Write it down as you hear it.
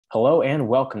Hello and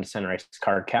welcome to Sunrise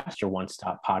Cardcast, your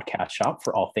one-stop podcast shop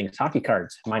for all things hockey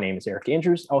cards. My name is Eric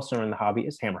Andrews, also known in the hobby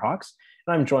as Hammerhawks,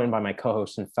 and I'm joined by my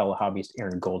co-host and fellow hobbyist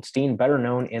Aaron Goldstein, better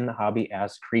known in the hobby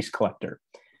as Crease Collector.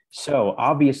 So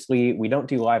obviously, we don't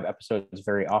do live episodes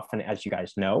very often, as you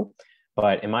guys know,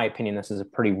 but in my opinion, this is a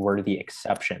pretty worthy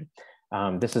exception.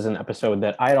 This is an episode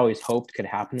that I had always hoped could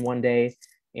happen one day,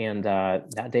 and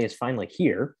that day is finally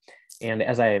here. And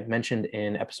as I mentioned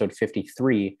in episode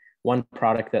 53, one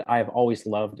product that I've always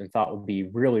loved and thought would be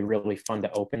really, really fun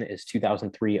to open is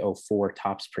 2003-04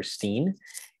 Topps Pristine.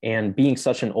 And being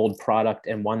such an old product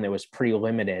and one that was pretty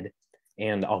limited,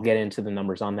 and I'll get into the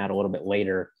numbers on that a little bit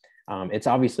later, it's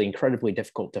obviously incredibly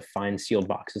difficult to find sealed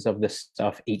boxes of this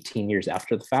stuff 18 years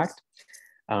after the fact.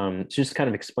 So just kind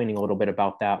of explaining a little bit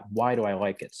about that. Why do I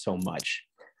like it so much?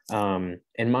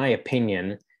 In my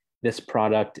opinion, this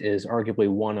product is arguably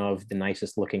one of the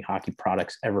nicest looking hockey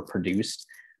products ever produced.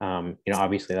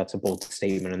 Obviously that's a bold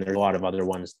statement, and there's a lot of other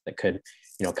ones that could,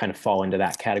 kind of fall into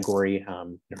that category.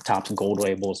 Topps Gold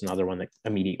Label is another one that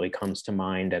immediately comes to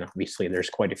mind, and obviously there's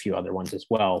quite a few other ones as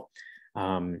well.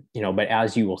 But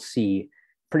as you will see,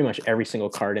 pretty much every single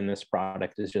card in this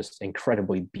product is just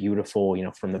incredibly beautiful.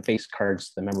 From the base cards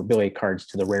to the memorabilia cards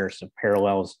to the rarest of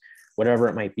parallels, whatever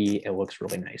it might be, it looks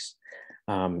really nice.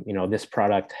 This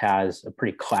product has a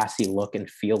pretty classy look and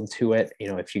feel to it,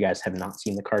 if you guys have not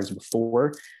seen the cards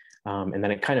before. And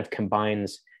then it kind of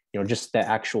combines, just the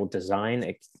actual design.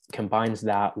 It combines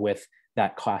that with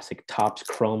that classic Topps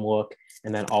chrome look,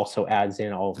 and then also adds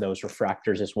in all of those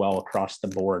refractors as well across the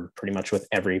board. Pretty much with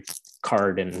every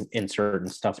card and insert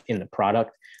and stuff in the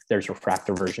product, there's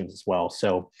refractor versions as well.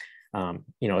 So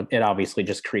it obviously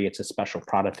just creates a special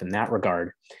product in that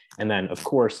regard. And then, of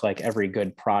course, like every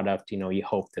good product, you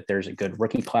hope that there's a good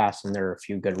rookie class and there are a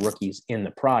few good rookies in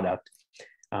the product.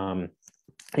 And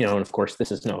of course,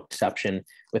 this is no exception.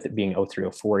 With it being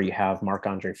 03-04, you have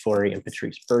Marc-Andre Fleury and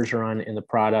Patrice Bergeron in the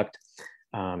product.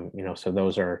 So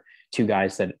those are two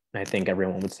guys that I think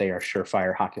everyone would say are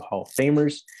surefire Hockey Hall of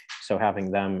Famers. So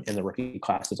having them in the rookie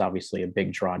class is obviously a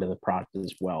big draw to the product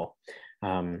as well.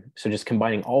 So just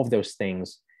combining all of those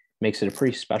things makes it a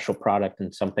pretty special product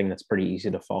and something that's pretty easy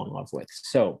to fall in love with.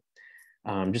 So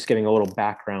just giving a little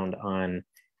background on,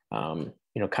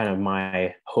 kind of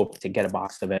my hope to get a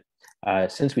box of it.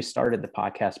 Since we started the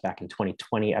podcast back in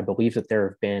 2020, I believe that there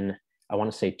have been, I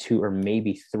want to say 2 or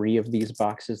maybe 3 of these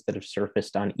boxes that have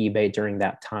surfaced on eBay during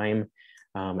that time.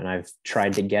 And I've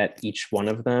tried to get each one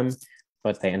of them,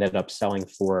 but they ended up selling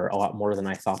for a lot more than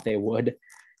I thought they would.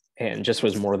 And just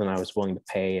was more than I was willing to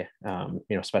pay,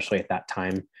 especially at that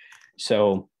time.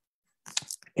 So,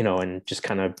 and just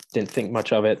kind of didn't think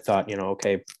much of it, thought,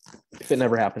 okay, if it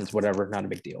never happens, whatever, not a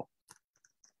big deal.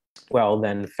 Well,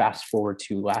 then fast forward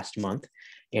to last month,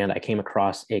 and I came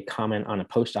across a comment on a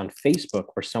post on Facebook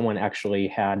where someone actually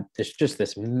had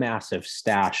this massive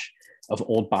stash of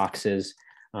old boxes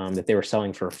that they were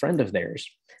selling for a friend of theirs.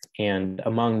 And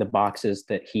among the boxes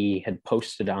that he had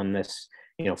posted on this,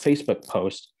 Facebook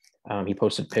post, he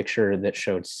posted a picture that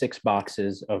showed 6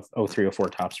 boxes of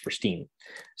 03-04 Topps Pristine.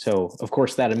 So, of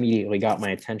course, that immediately got my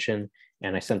attention,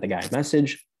 and I sent the guy a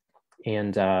message,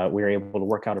 and we were able to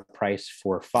work out a price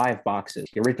for 5 boxes.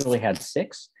 He originally had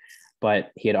 6, but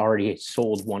he had already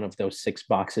sold one of those 6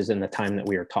 boxes in the time that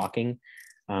we were talking.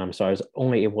 So I was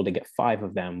only able to get 5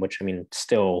 of them, which, I mean,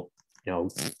 still,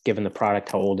 given the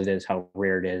product, how old it is, how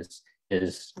rare it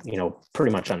is,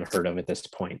 pretty much unheard of at this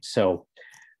point. So,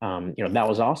 that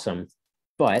was awesome.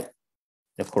 But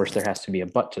of course, there has to be a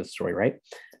but to the story, right?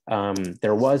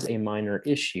 There was a minor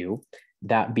issue,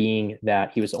 that being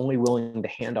that he was only willing to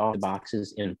hand off the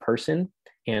boxes in person,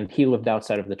 and he lived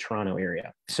outside of the Toronto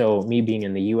area. So me being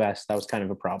in the US, that was kind of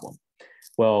a problem.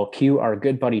 Well, cue our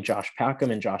good buddy Josh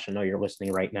Packham, and Josh, I know you're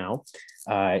listening right now.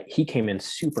 He came in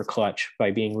super clutch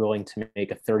by being willing to make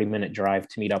a 30-minute drive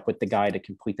to meet up with the guy to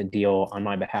complete the deal on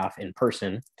my behalf in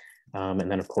person.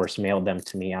 And then, of course, mailed them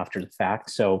to me after the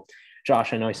fact. So,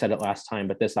 Josh, I know I said it last time,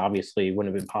 but this obviously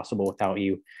wouldn't have been possible without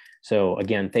you. So,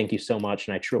 again, thank you so much.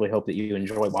 And I truly hope that you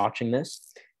enjoy watching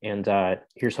this. And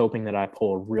here's hoping that I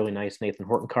pull a really nice Nathan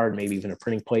Horton card, maybe even a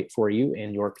printing plate for you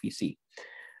and your PC.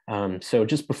 So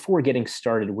just before getting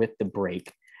started with the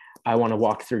break, I want to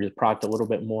walk through the product a little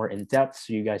bit more in depth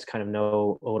so you guys kind of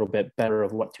know a little bit better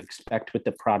of what to expect with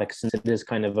the product, since it is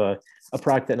kind of a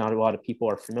product that not a lot of people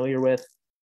are familiar with.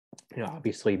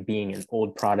 Obviously being an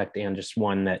old product and just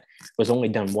one that was only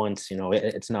done once,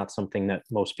 it's not something that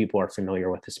most people are familiar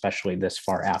with, especially this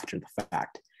far after the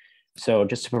fact. So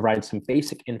just to provide some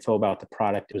basic info about the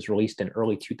product, it was released in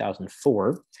early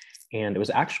 2004, and it was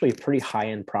actually a pretty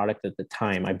high-end product at the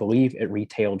time. I believe it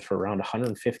retailed for around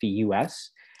 150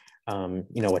 US,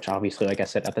 which obviously, like I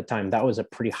said, at the time, that was a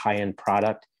pretty high-end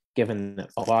product, given that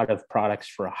a lot of products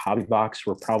for a hobby box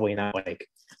were probably not like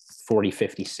 40,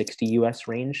 50, 60 US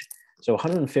range. So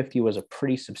 150 was a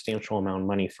pretty substantial amount of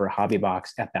money for a hobby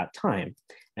box at that time,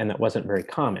 and that wasn't very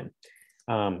common.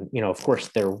 Of course,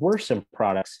 there were some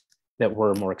products that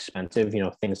were more expensive,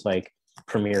 things like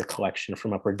Premier Collection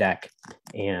from Upper Deck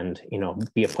and,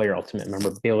 Be a Player Ultimate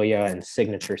memorabilia and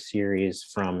Signature Series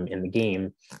from In the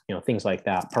Game, things like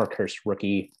that. Parkhurst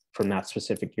Rookie from that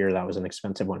specific year, that was an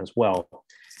expensive one as well.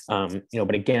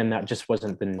 But again, that just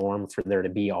wasn't the norm for there to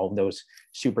be all of those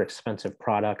super expensive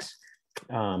products,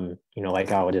 like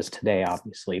how it is today,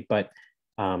 obviously. But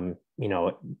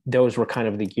those were kind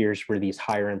of the years where these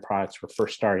higher end products were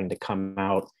first starting to come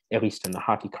out, at least in the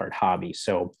hockey card hobby.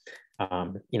 So,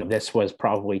 this was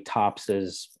probably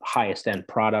Topps's highest end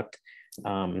product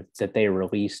that they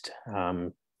released,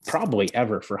 probably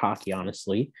ever for hockey,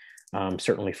 honestly,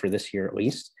 certainly for this year at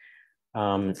least.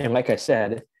 And like I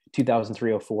said,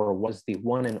 2003-04 was the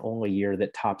one and only year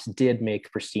that Topps did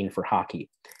make Pristine for hockey.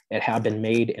 It had been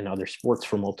made in other sports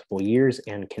for multiple years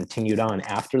and continued on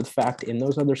after the fact in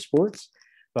those other sports.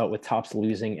 But with Topps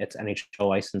losing its NHL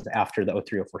license after the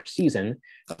 03-04 season,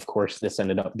 of course, this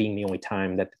ended up being the only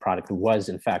time that the product was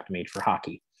in fact made for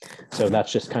hockey. So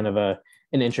that's just kind of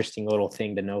an interesting little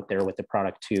thing to note there with the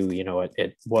product too.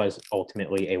 It was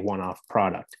ultimately a one-off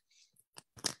product.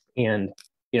 And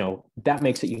that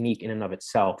makes it unique in and of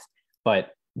itself.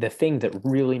 But the thing that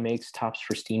really makes Topps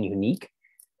Pristine unique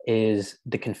is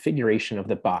the configuration of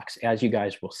the box. As you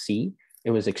guys will see,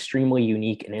 it was extremely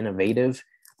unique and innovative.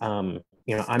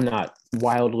 I'm not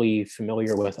wildly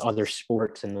familiar with other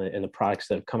sports and the products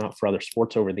that have come out for other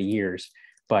sports over the years,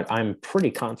 but I'm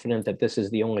pretty confident that this is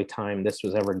the only time this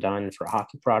was ever done for a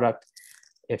hockey product.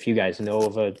 If you guys know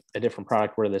of a different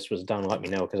product where this was done, let me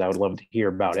know, because I would love to hear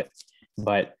about it.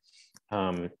 But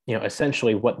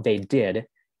essentially what they did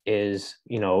is,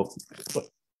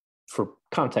 for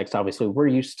context, obviously, we're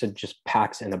used to just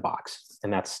packs in a box,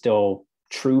 and that's still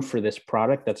true for this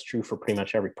product. That's true for pretty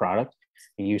much every product.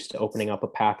 You're used to opening up a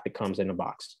pack that comes in a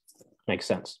box. Makes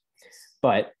sense.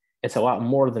 But it's a lot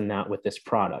more than that with this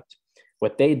product.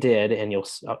 What they did, and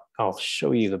I'll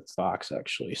show you the box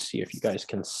actually, see if you guys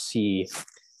can see.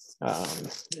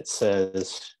 It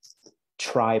says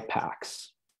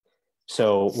tri-packs.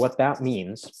 So what that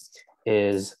means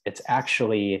is it's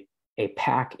actually a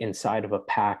pack inside of a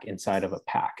pack inside of a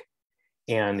pack.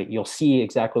 And you'll see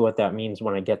exactly what that means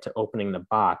when I get to opening the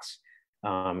box.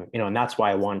 And that's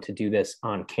why I wanted to do this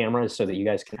on camera, so that you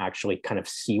guys can actually kind of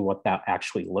see what that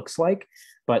actually looks like.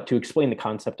 But to explain the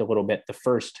concept a little bit, the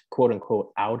first quote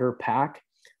unquote outer pack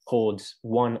holds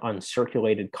one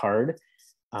uncirculated card,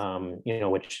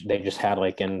 which they just had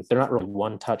they're not really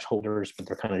one touch holders, but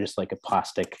they're kind of just like a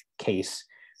plastic case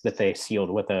that they sealed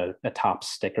with a top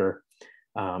sticker.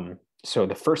 So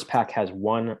the first pack has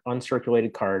one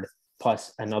uncirculated card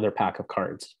plus another pack of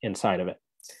cards inside of it.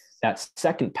 That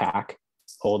second pack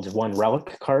holds one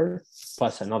relic card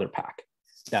plus another pack.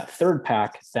 That third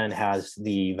pack then has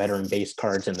the veteran base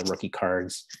cards and the rookie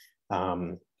cards,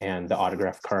 and the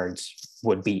autograph cards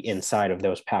would be inside of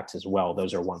those packs as well.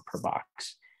 Those are one per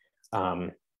box.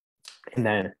 And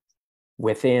then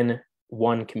within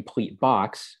one complete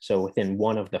box, so within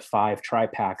one of the 5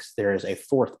 tri-packs, there is a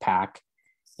fourth pack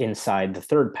inside the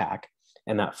third pack,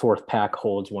 and that fourth pack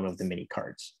holds one of the mini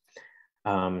cards.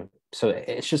 So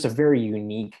it's just a very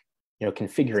unique,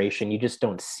 configuration. You just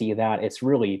don't see that. It's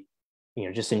really,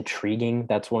 just intriguing.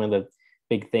 That's one of the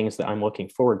big things that I'm looking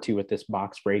forward to with this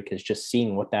box break, is just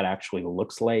seeing what that actually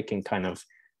looks like and kind of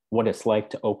what it's like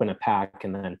to open a pack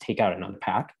and then take out another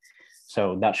pack.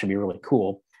 So that should be really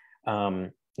cool.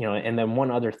 And then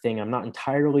one other thing, I'm not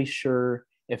entirely sure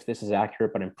if this is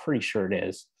accurate, but I'm pretty sure it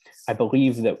is. I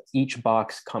believe that each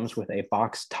box comes with a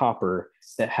box topper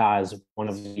that has one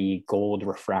of the gold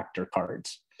refractor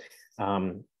cards.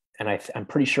 And I'm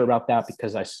pretty sure about that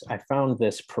because I found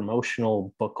this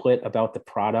promotional booklet about the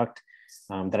product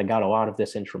that I got a lot of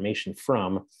this information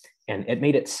from. And it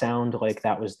made it sound like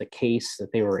that was the case,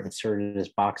 that they were inserted as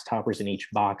box toppers in each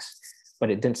box,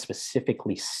 but it didn't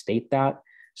specifically state that.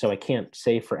 So I can't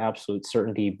say for absolute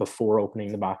certainty before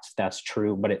opening the box that's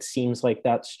true, but it seems like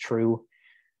that's true.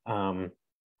 I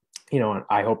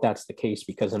hope that's the case,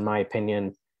 because in my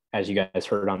opinion, as you guys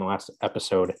heard on the last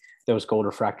episode, those gold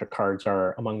refractor cards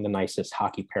are among the nicest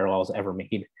hockey parallels ever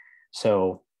made.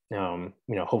 So,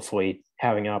 hopefully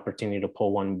having an opportunity to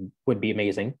pull one would be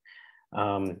amazing.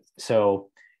 So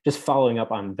just following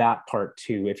up on that part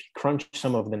too, if you crunch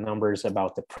some of the numbers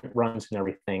about the print runs and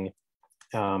everything,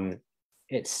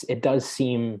 it does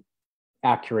seem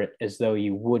accurate as though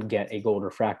you would get a gold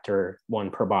refractor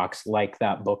one per box like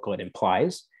that booklet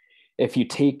implies. If you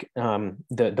take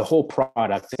the whole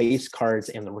product, base cards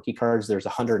and the rookie cards, there's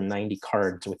 190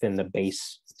 cards within the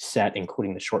base set,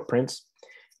 including the short prints.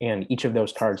 And each of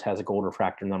those cards has a gold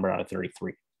refractor number out of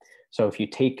 33. So if you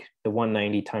take the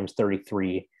 190 times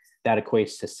 33, that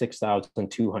equates to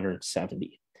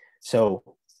 6,270. So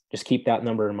just keep that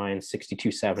number in mind,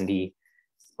 6,270.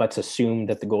 Let's assume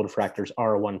that the gold refractors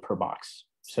are one per box.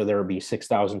 So there will be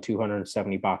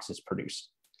 6,270 boxes produced.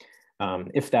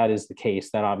 If that is the case,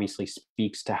 that obviously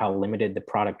speaks to how limited the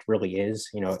product really is.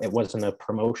 You know, it wasn't a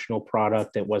promotional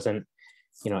product. It wasn't,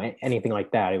 you know, anything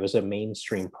like that. It was a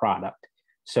mainstream product.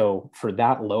 So for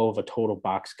that low of a total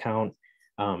box count,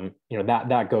 you know,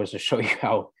 that goes to show you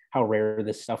how rare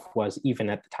this stuff was, even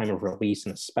at the time of release,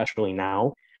 and especially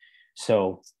now.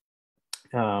 So,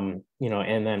 you know,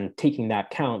 and then taking that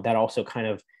count, that also kind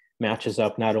of matches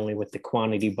up not only with the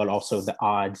quantity, but also the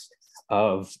odds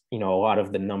of, you know, a lot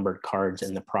of the numbered cards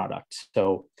in the product.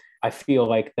 So I feel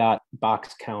like that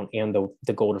box count and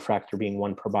the gold refractor being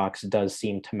one per box does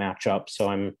seem to match up. So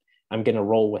I'm going to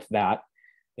roll with that,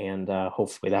 and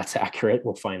hopefully that's accurate.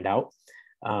 We'll find out.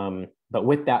 But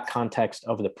with that context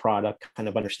of the product, kind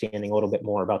of understanding a little bit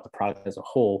more about the product as a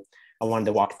whole, I wanted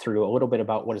to walk through a little bit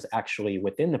about what is actually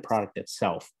within the product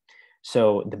itself.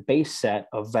 So the base set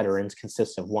of veterans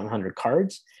consists of 100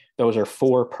 cards. Those are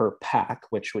 4 per pack,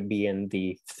 which would be in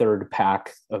the third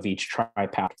pack of each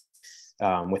tri-pack.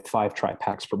 With 5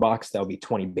 tri-packs per box, that'll be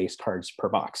 20 base cards per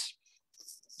box.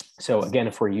 So again,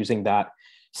 if we're using that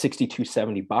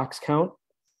 6,270 box count,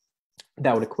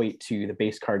 that would equate to the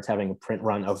base cards having a print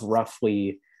run of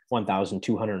roughly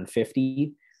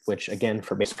 1,250, which again,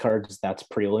 for base cards, that's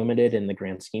pretty limited in the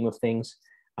grand scheme of things.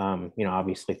 You know,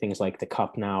 obviously things like the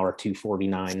cup now are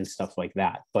 249 and stuff like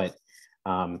that. But,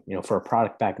 you know, for a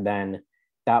product back then,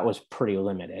 that was pretty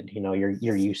limited. You know,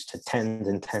 you're used to tens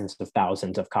and tens of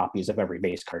thousands of copies of every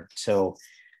base card. So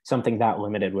something that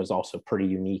limited was also pretty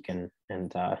unique and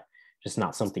just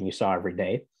not something you saw every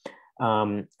day.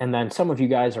 And then some of you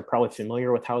guys are probably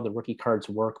familiar with how the rookie cards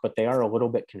work, but they are a little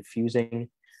bit confusing.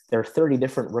 There are 30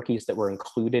 different rookies that were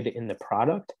included in the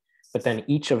product, but then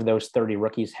each of those 30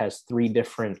 rookies has 3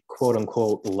 different quote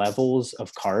unquote levels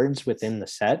of cards within the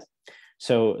set.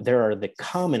 So there are the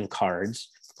common cards,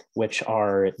 which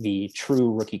are the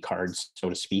true rookie cards, so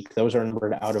to speak. Those are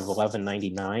numbered out of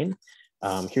 1199.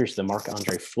 Here's the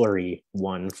Marc-Andre Fleury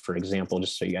one, for example,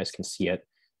 just so you guys can see it.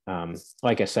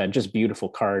 Like I said, just beautiful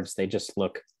cards. They just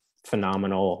look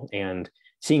phenomenal, and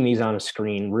seeing these on a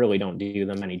screen really don't do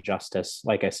them any justice.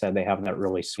 Like I said, they have that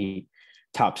really sweet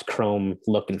Topps Chrome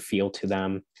look and feel to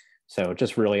them. So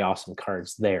just really awesome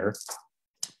cards there.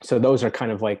 So those are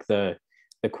kind of like the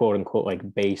quote unquote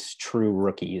like base true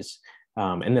rookies.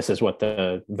 And this is what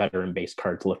the veteran base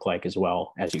cards look like as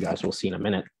well, as you guys will see in a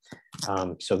minute.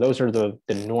 So those are the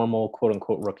normal quote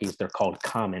unquote rookies. They're called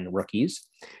common rookies.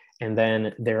 And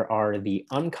then there are the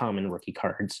uncommon rookie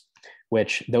cards,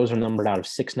 which those are numbered out of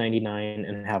 699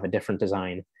 and have a different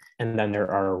design. And then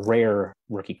there are rare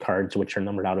rookie cards, which are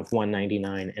numbered out of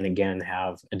 199 and again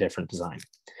have a different design.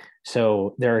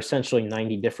 So there are essentially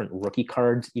 90 different rookie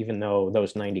cards, even though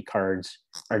those 90 cards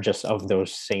are just of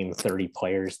those same 30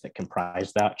 players that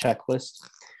comprise that checklist.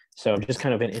 So just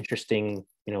kind of an interesting,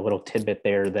 you know, little tidbit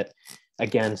there that,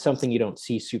 again, something you don't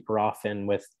see super often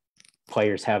with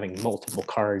players having multiple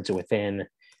cards within,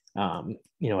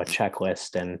 you know, a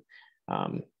checklist, and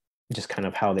just kind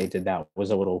of how they did that was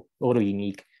a little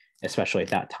unique, especially at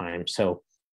that time. So,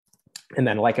 and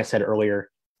then, like I said earlier,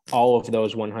 all of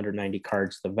those 190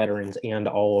 cards, the veterans and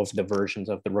all of the versions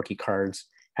of the rookie cards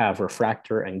have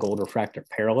refractor and gold refractor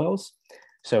parallels.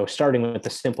 So starting with the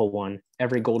simple one,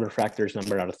 every gold refractor is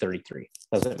numbered out of 33.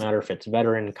 Doesn't matter if it's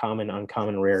veteran, common,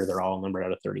 uncommon, rare, they're all numbered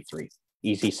out of 33.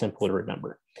 Easy, simple to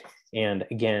remember. And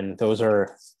again, those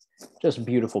are just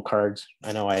beautiful cards.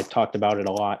 I know I talked about it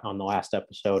a lot on the last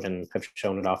episode and have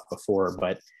shown it off before,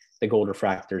 but the gold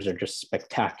refractors are just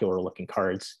spectacular looking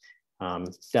cards.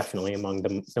 Definitely among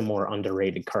the more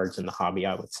underrated cards in the hobby,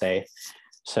 I would say.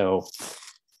 So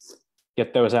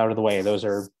get those out of the way. Those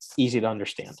are easy to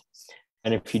understand.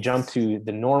 And if you jump to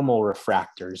the normal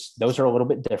refractors, those are a little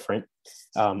bit different.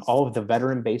 All of the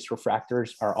veteran base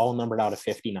refractors are all numbered out of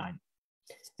 59.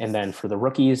 And then for the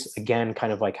rookies, again,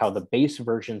 kind of like how the base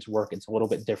versions work, it's a little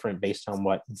bit different based on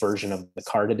what version of the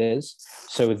card it is.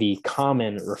 So the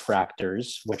common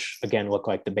refractors, which again look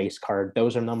like the base card,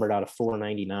 those are numbered out of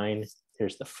 499.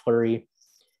 Here's the Flurry.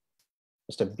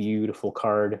 Just a beautiful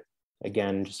card.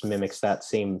 Again, just mimics that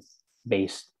same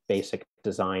basic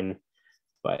design,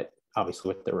 but obviously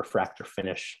with the refractor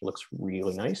finish, looks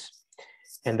really nice.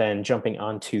 And then jumping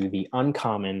onto the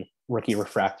uncommon rookie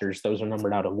refractors, those are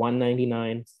numbered out of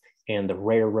 199, and the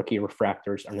rare rookie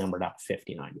refractors are numbered out of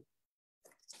 59.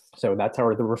 So that's how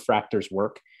the refractors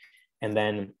work. And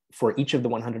then for each of the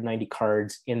 190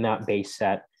 cards in that base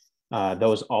set,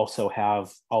 those also have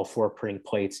all 4 printing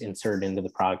plates inserted into the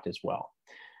product as well.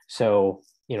 So,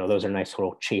 those are nice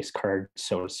little chase cards,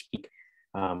 so to speak.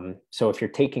 So if you're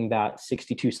taking that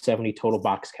 6270 total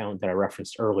box count that I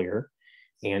referenced earlier,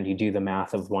 and you do the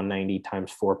math of 190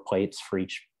 times 4 plates for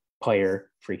each player,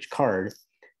 for each card,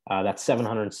 that's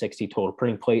 760 total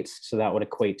printing plates. So that would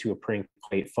equate to a printing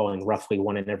plate falling roughly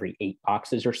 1 in every 8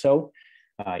 boxes or so,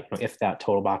 if that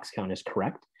total box count is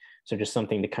correct. So just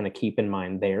something to kind of keep in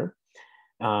mind there.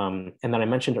 And then I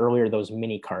mentioned earlier those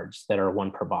mini cards that are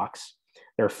 1 per box.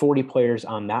 There are 40 players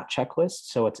on that checklist,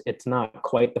 so it's not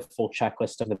quite the full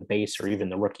checklist of the base or even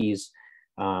the rookies.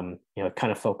 It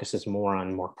kind of focuses more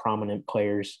on more prominent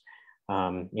players.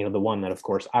 The one that, of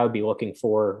course, I would be looking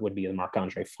for would be the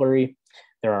Marc-Andre Fleury.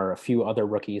 There are a few other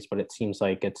rookies, but it seems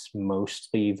like it's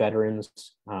mostly veterans,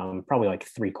 probably like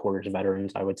 3/4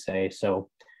 veterans, I would say. So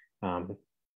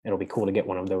it'll be cool to get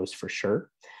one of those for sure.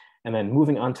 And then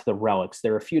moving on to the relics,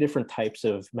 there are a few different types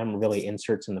of memorabilia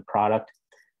inserts in the product.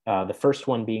 The first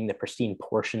one being the Pristine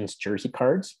Portions jersey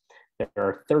cards. There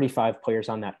are 35 players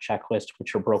on that checklist,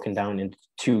 which are broken down into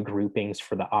 2 groupings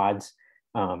for the odds.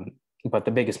 But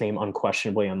the biggest name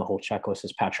unquestionably on the whole checklist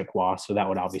is Patrick Waugh. So that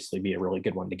would obviously be a really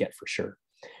good one to get for sure.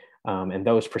 And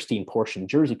those Pristine Portion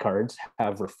jersey cards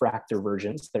have refractor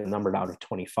versions that are numbered out of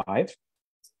 25.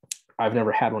 I've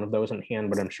never had one of those in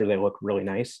hand, but I'm sure they look really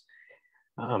nice.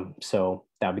 So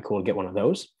that'd be cool to get one of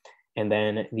those. And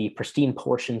then the Pristine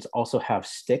Portions also have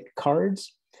stick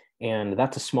cards, and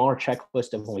that's a smaller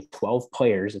checklist of only 12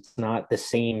 players. It's not the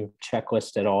same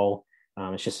checklist at all.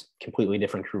 It's just a completely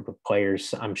different group of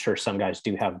players. I'm sure some guys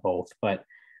do have both, but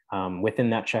within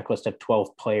that checklist of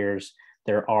 12 players,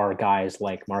 there are guys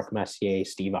like Mark Messier,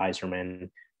 Steve Yzerman.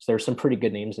 So there's some pretty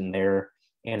good names in there.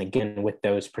 And again, with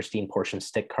those Pristine Portion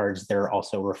stick cards, there are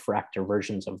also refractor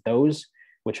versions of those,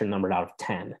 which are numbered out of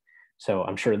 10. So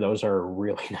I'm sure those are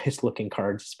really nice looking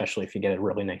cards, especially if you get a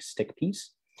really nice stick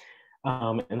piece.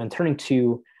 And then turning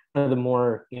to one of the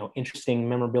more interesting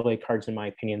memorabilia cards, in my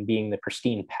opinion, being the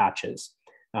Pristine patches.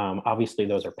 Obviously,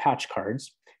 those are patch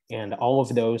cards, and all of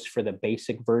those for the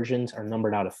basic versions are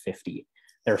numbered out of 50.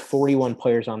 There are 41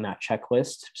 players on that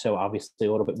checklist, so obviously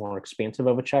a little bit more expansive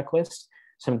of a checklist.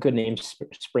 Some good names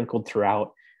sprinkled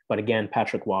throughout, but again,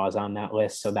 Patrick Waugh is on that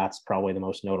list, so that's probably the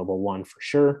most notable one for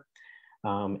sure.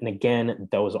 And again,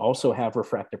 those also have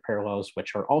refractor parallels,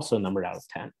 which are also numbered out of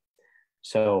 10.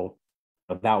 So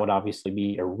that would obviously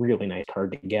be a really nice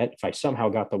card to get. If I somehow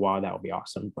got the Waugh, that would be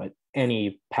awesome. But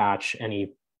any patch,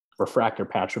 any refractor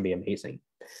patch would be amazing.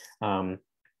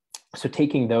 So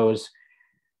taking those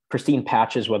Pristine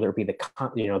patches, whether it be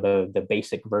the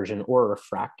basic version or a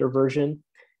refractor version,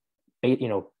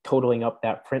 totaling up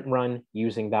that print run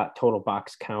using that total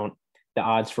box count, the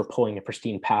odds for pulling a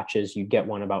Pristine patches, you get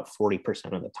one about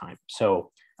 40% of the time.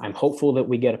 So I'm hopeful that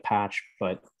we get a patch,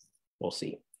 but we'll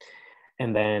see.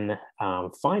 And then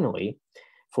finally,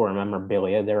 for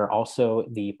memorabilia, there are also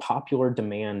the popular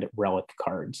demand relic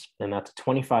cards. And that's a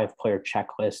 25-player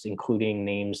checklist, including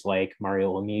names like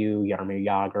Mario Lemieux, Jaromir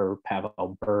Jagr,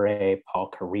 Pavel Bure,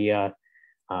 Paul Kariya.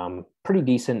 Pretty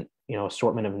decent,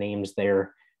 assortment of names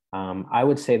there. I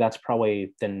would say that's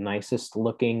probably the nicest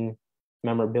looking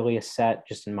memorabilia set,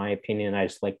 just in my opinion. I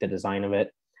just like the design of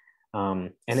it.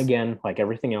 And again, like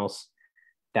everything else,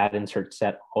 that insert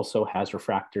set also has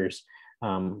refractors.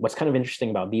 What's kind of interesting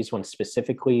about these ones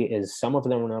specifically is some of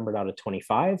them are numbered out of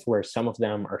 25, where some of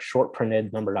them are short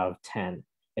printed, numbered out of 10.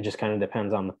 It just kind of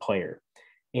depends on the player.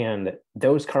 And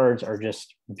those cards are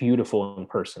just beautiful in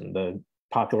person, the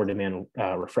popular demand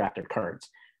refractor cards.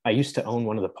 I used to own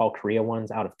one of the Paul Kariya ones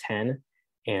out of 10,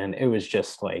 and it was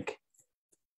just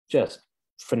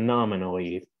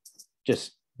phenomenally,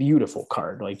 just beautiful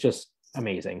card, like just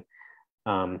amazing.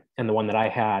 And the one that I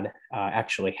had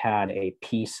actually had a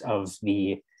piece of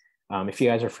the, if you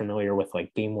guys are familiar with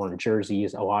like game worn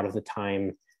jerseys, a lot of the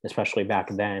time, especially back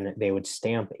then, they would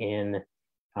stamp in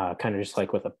kind of just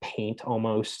like with a paint,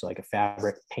 almost like a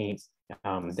fabric paint,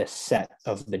 the set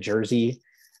of the jersey.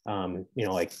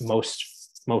 Like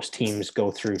most teams go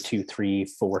through 2, 3,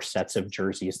 4 sets of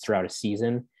jerseys throughout a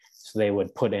season. So they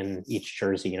would put in each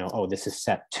jersey, oh, this is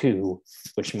set 2,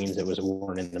 which means it was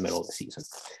worn in the middle of the season.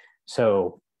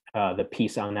 So the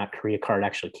piece on that Kariya card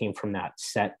actually came from that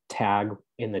set tag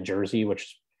in the jersey,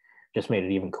 which just made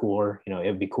it even cooler. It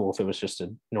would be cool if it was just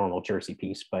a normal jersey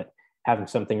piece, but having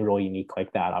something really unique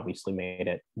like that obviously made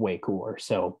it way cooler.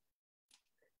 So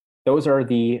those are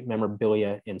the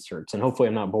memorabilia inserts. And hopefully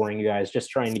I'm not boring you guys, just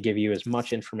trying to give you as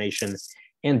much information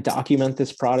and document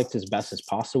this product as best as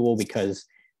possible, because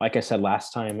like I said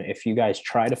last time, if you guys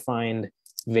try to find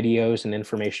videos and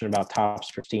information about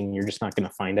Topps Pristine, you're just not going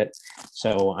to find it.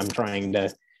 So I'm trying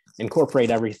to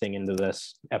incorporate everything into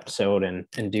this episode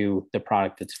and do the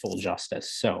product its full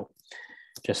justice. So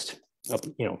just,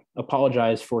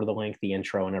 apologize for the lengthy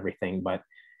intro and everything, but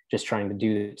just trying to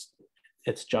do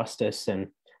its justice and,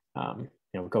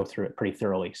 go through it pretty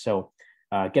thoroughly. So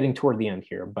getting toward the end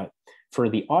here, but for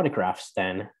the autographs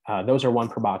then, those are one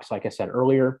per box. Like I said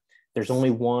earlier, there's only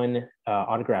one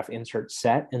autograph insert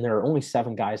set, and there are only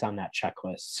 7 guys on that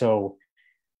checklist. So,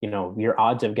 your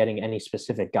odds of getting any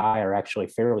specific guy are actually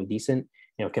fairly decent,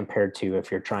 compared to if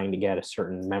you're trying to get a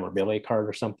certain memorabilia card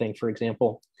or something, for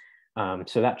example.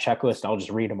 So that checklist, I'll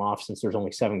just read them off since there's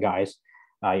only 7 guys.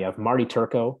 You have Marty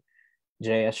Turco,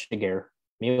 J.S. Shiger,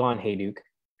 Milan Hajduk,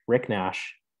 Rick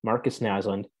Nash, Marcus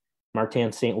Naslund,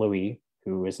 Martin St. Louis,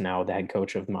 who is now the head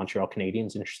coach of the Montreal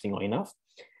Canadiens, interestingly enough.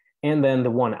 And then the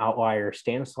one outlier,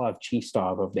 Stanislav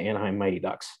Chistov of the Anaheim Mighty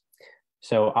Ducks.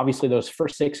 So obviously those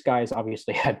first 6 guys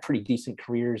obviously had pretty decent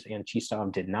careers, and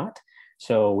Chistov did not.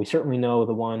 So we certainly know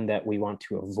the one that we want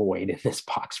to avoid in this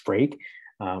box break.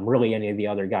 Really any of the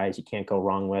other guys you can't go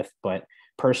wrong with, but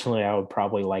personally I would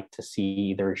probably like to see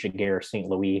either Jaguar or St.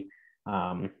 Louis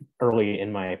early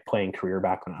in my playing career,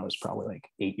 back when I was probably like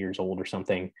 8 years old or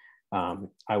something.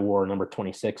 I wore number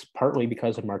 26 partly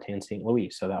because of Martin St. Louis,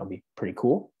 so that would be pretty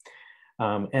cool.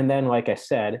 And then, like I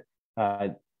said,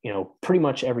 pretty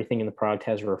much everything in the product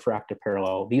has a refractive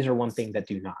parallel. These are one thing that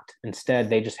do not. Instead,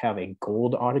 they just have a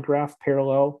gold autograph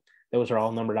parallel. Those are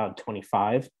all numbered out at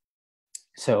 25.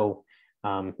 So,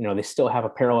 they still have a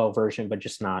parallel version, but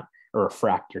just not a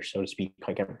refractor, so to speak,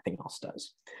 like everything else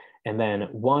does. And then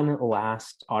one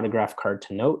last autograph card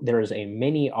to note, there is a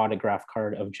mini autograph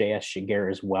card of J.S.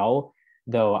 Shiger as well,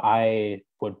 though I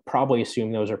would probably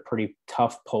assume those are pretty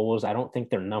tough pulls. I don't think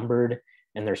they're numbered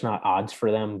and there's not odds for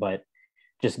them, but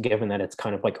just given that it's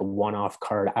kind of like a one-off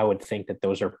card, I would think that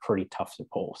those are pretty tough to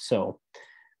pull. So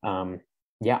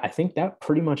I think that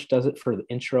pretty much does it for the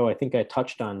intro. I think I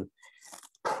touched on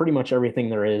pretty much everything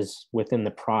there is within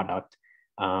the product.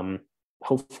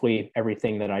 Hopefully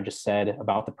everything that I just said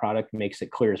about the product makes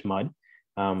it clear as mud.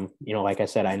 Like I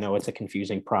said, I know it's a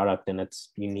confusing product and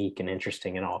it's unique and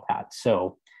interesting and all that.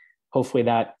 So hopefully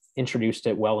that introduced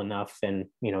it well enough, and,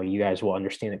 you guys will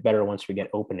understand it better once we get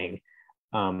opening.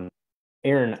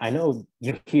 Aaron, I know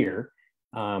you're here,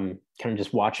 kind of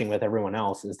just watching with everyone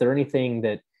else. Is there anything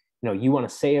that, you want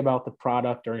to say about the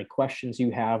product, or any questions you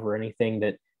have, or anything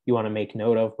that you want to make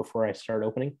note of before I start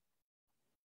opening?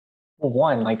 Well,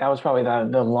 one, that was probably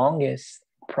the longest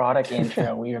product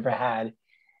intro we ever had,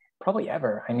 probably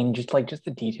ever. I mean, just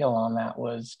the detail on that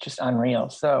was just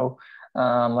unreal. So,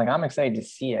 I'm excited to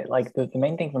see it. The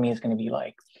main thing for me is going to be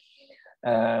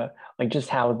just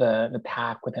how the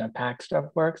pack within a pack stuff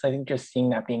works. I think just seeing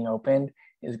that being opened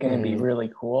is going to be really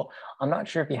cool. I'm not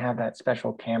sure if you have that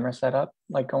special camera setup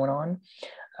going on,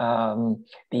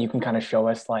 that you can kind of show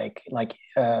us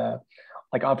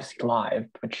obviously live,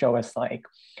 but show us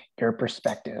your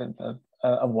perspective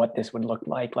of what this would look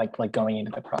like going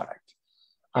into the product.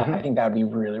 I think that would be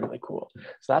really, really cool.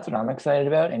 So that's what I'm excited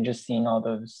about, and just seeing all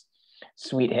those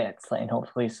sweet hits and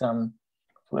hopefully some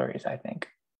flurries, I think.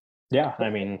 Yeah,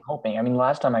 hoping.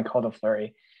 Last time I called a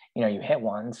flurry, you hit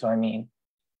one. So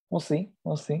we'll see.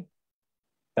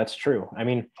 That's true.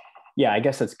 I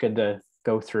guess it's good to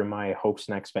go through my hopes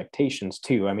and expectations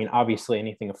too. Obviously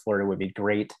anything a flurry would be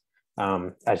great.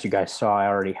 As you guys saw, I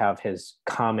already have his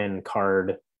common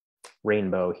card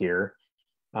rainbow here.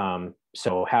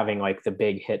 So having the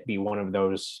big hit be one of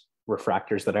those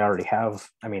refractors that I already have,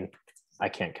 I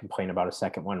can't complain about a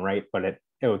second one, right? But it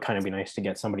would kind of be nice to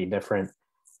get somebody different,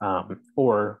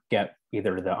 or get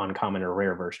either the uncommon or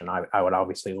rare version. I would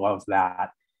obviously love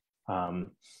that.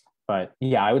 But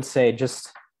yeah, I would say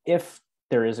just if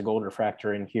there is a gold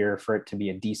refractor in here, for it to be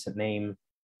a decent name,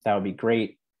 that would be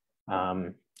great.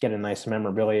 Get a nice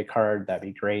memorabilia card, that'd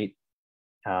be great.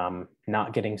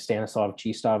 Not getting Stanislav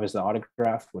Chistov as the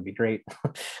autograph would be great.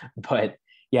 But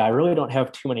yeah, I really don't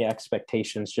have too many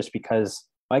expectations, just because,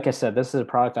 like I said, this is a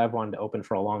product I've wanted to open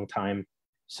for a long time.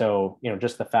 So,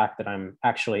 just the fact that I'm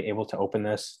actually able to open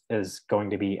this is going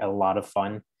to be a lot of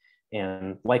fun.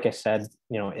 And like I said,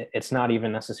 it's not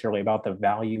even necessarily about the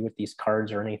value with these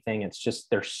cards or anything. It's just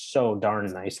they're so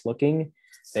darn nice looking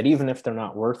that even if they're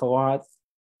not worth a lot,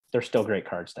 they're still great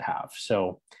cards to have.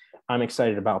 So I'm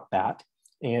excited about that.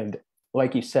 And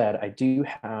like you said, I do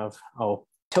have, I'll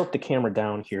tilt the camera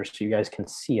down here so you guys can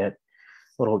see it.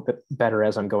 little bit better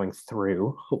as I'm going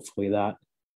through. Hopefully that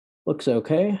looks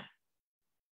okay.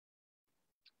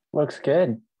 Looks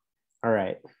good. All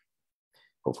right.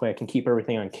 Hopefully I can keep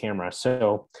everything on camera.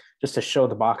 So just to show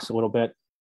the box a little bit,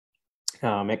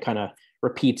 it kind of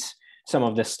repeats some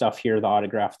of this stuff here, the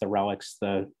autograph, the relics,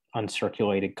 the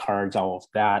uncirculated cards, all of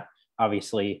that.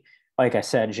 Obviously, like I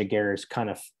said, Jaguar is kind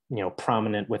of,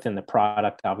 prominent within the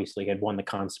product. Obviously, he had won the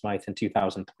Conn Smythe in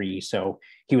 2003. So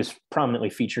he was prominently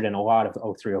featured in a lot of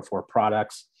 0304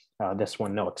 products. This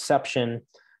one, no exception.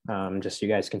 Just so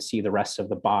you guys can see the rest of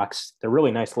the box. They're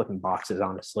really nice looking boxes,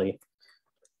 honestly.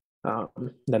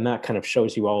 Then that kind of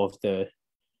shows you all of the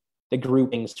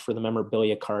groupings for the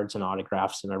memorabilia cards and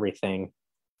autographs and everything.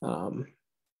 Yeah.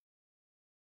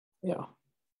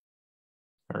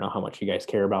 I don't know how much you guys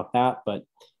care about that, but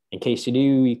in case you do,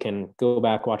 you can go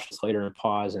back, watch this later and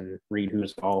pause and read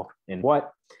who's all in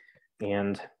what.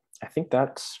 And I think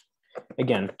that's,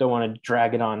 again, don't want to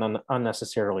drag it on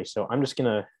unnecessarily. So I'm just going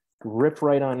to rip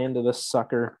right on into this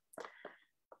sucker.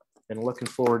 Been looking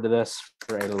forward to this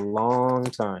for a long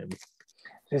time.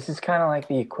 This is kind of like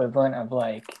the equivalent of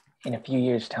like in a few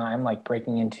years' time, like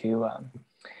breaking into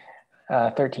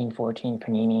 13, 14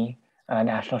 Panini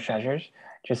National Treasures.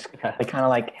 Just like kind of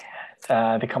like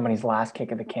the company's last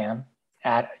kick of the can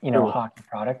at hockey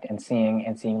product and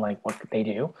seeing like what they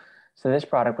do. So this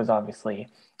product was obviously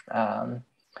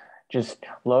just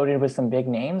loaded with some big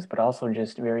names, but also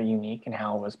just very unique in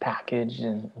how it was packaged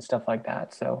and stuff like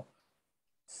that. So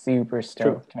super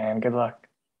stoked, man. Good luck.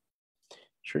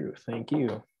 True. Thank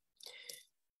you.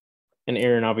 And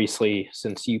Aaron, obviously,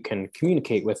 since you can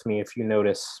communicate with me, if you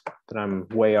notice that I'm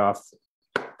way off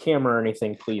camera or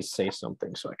anything, please say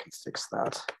something so I can fix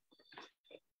that.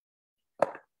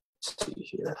 Let's see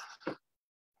here.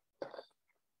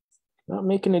 Not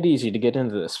making it easy to get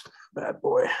into this bad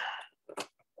boy.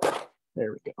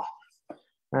 There we go.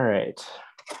 All right.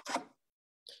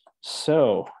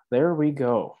 So there we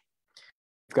go.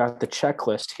 We've got the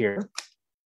checklist here.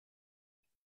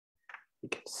 You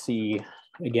can see,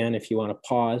 again, if you want to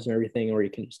pause and everything, or you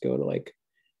can just go to like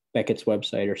Beckett's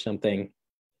website or something,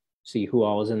 see who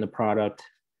all is in the product.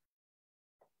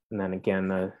 And then again,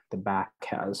 the back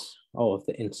has all of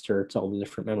the inserts, all the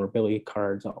different memorabilia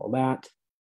cards, all that.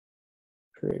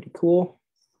 Pretty cool.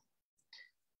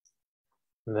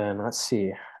 And then let's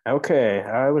see. Okay,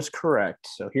 I was correct.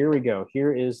 So here we go.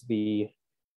 Here is the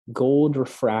gold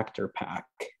refractor pack.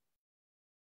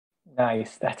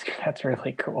 Nice. That's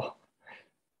really cool.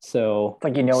 So it's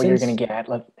like what you're gonna get.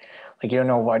 Like you don't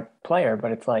know what player,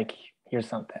 but it's like here's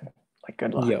something. Like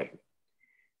good luck. Yep.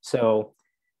 So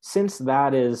since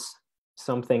that is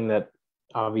something that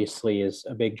obviously is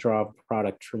a big draw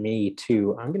product for me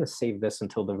too, I'm gonna save this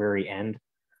until the very end.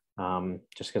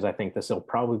 Just because I think this will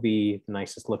probably be the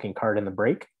nicest looking card in the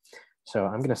break. So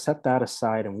I'm going to set that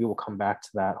aside and we will come back to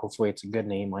that. Hopefully it's a good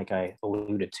name like I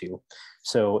alluded to.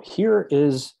 So here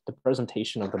is the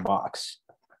presentation of the box.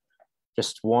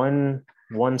 Just one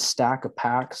stack of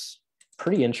packs.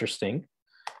 Pretty interesting.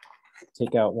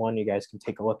 Take out one, you guys can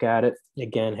take a look at it.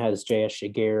 Again, has J.S.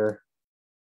 Jaguar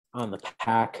on the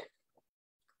pack.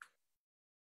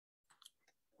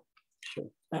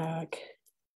 Show back.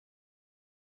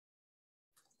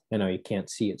 I know you can't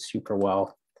see it super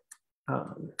well.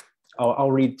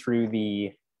 I'll read through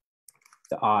the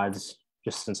odds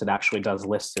just since it actually does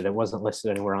list it. It wasn't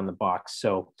listed anywhere on the box.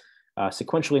 So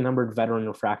sequentially numbered veteran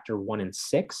refractor 1 in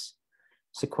 6,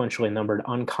 sequentially numbered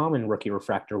uncommon rookie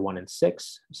refractor 1 in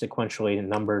 6, sequentially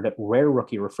numbered rare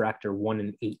rookie refractor 1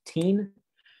 in 18,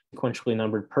 sequentially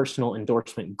numbered personal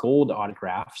endorsement gold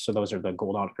autographs. So those are the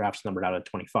gold autographs numbered out of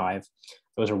 25.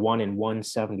 Those are 1 in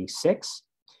 176.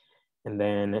 And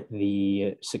then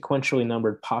the sequentially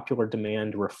numbered popular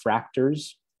demand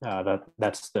refractors,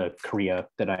 that's the Korea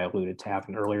that I alluded to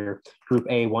having earlier. Group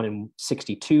A, 1 in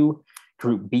 62.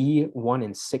 Group B, 1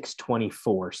 in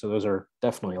 624. So those are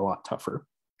definitely a lot tougher.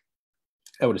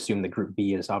 I would assume the Group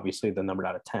B is obviously the numbered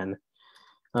out of 10.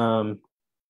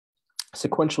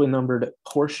 Sequentially numbered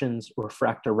portions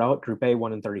refractor relic, Group A,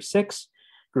 1 in 36.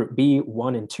 Group B,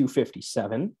 1 in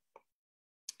 257.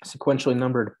 Sequentially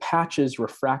numbered patches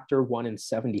refractor 1 in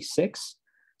 76.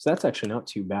 So that's actually not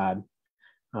too bad.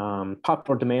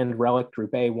 Popular demand relic,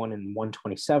 Group A 1 in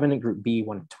 127, Group B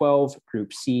 1 in 12,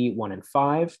 Group C 1 in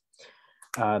 5.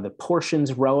 The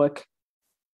portions relic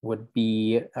would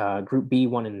be Group B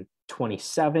 1 in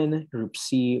 27, Group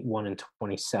C 1 in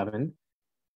 27.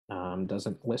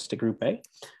 Doesn't list a Group A.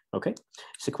 Okay.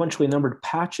 Sequentially numbered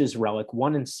patches relic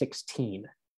 1 in 16.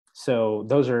 So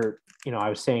those are, I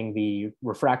was saying the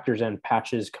refractors and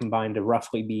patches combined to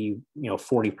roughly be,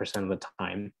 40% of the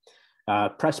time.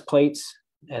 Press plates,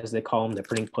 as they call them, the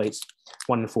printing plates,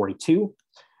 1 in 42.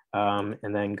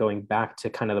 And then going back to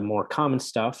kind of the more common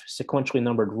stuff, sequentially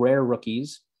numbered rare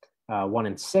rookies, 1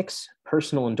 in 6,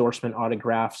 personal endorsement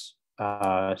autographs,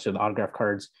 so the autograph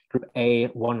cards, Group A,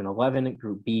 1 in 11,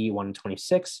 Group B, 1 in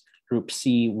 26, Group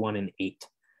C, 1 in 8.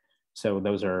 So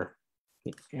those are,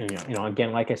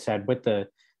 again, like I said, with the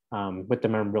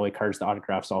memorabilia cards, the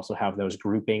autographs also have those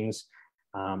groupings.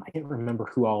 I can't remember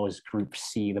who all is Group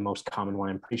C, the most common one.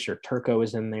 I'm pretty sure Turco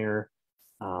is in there.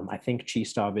 I think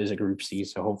Chistov is a Group C,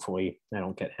 so hopefully I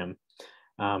don't get him.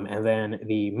 And then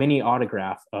the mini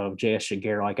autograph of J.S.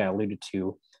 Jaguar, like I alluded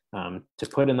to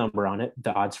put a number on it,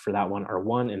 the odds for that one are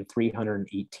 1 in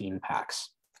 318 packs.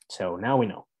 So now we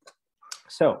know.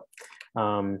 So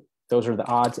those are the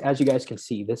odds. As you guys can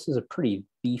see, this is a pretty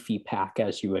beefy pack,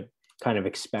 as you would kind of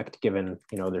expect, given,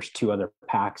 there's 2 other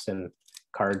packs and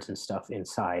cards and stuff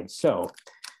inside. So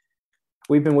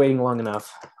we've been waiting long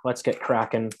enough. Let's get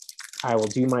cracking. I will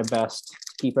do my best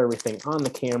to keep everything on the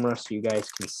camera so you guys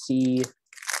can see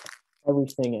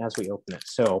everything as we open it.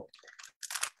 So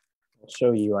I'll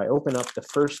show you. I open up the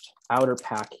first outer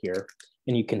pack here,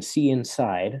 and you can see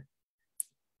inside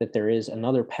that there is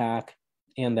another pack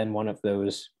and then one of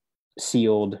those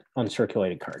sealed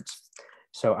uncirculated cards.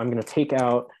 So I'm going to take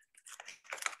out,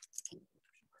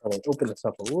 probably open this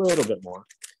up a little bit more.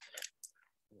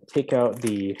 Take out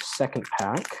the second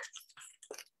pack.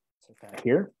 Take that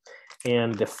here.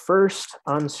 And the first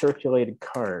uncirculated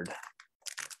card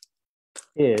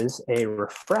is a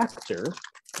refractor,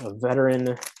 a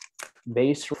veteran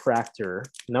base refractor,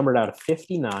 numbered out of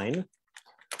 59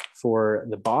 for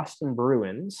the Boston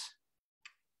Bruins,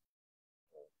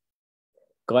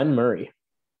 Glenn Murray.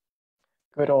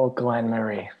 Good old Glenn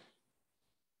Murray.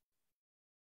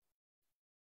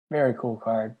 Very cool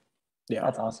card. Yeah,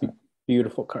 that's awesome.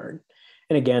 Beautiful card.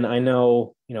 And again, I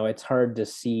know, it's hard to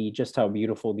see just how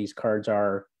beautiful these cards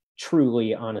are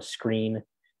truly on a screen,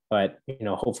 but,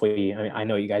 hopefully, I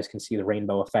know you guys can see the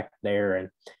rainbow effect there, and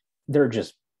they're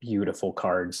just beautiful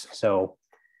cards. So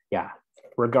yeah,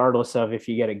 regardless of if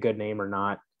you get a good name or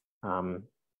not,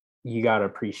 you got to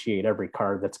appreciate every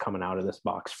card that's coming out of this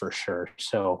box for sure.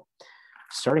 So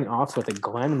starting off with a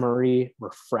Glenn Murray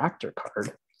refractor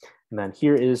card. And then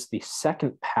here is the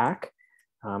second pack.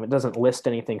 It doesn't list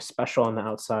anything special on the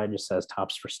outside, just says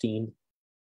Topps Pristine.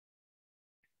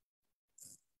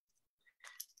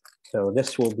 So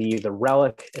this will be the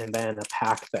relic, and then a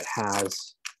pack that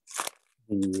has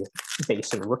the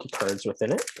base and rookie cards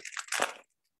within it.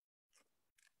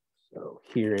 So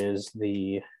here is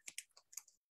the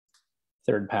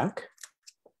third pack.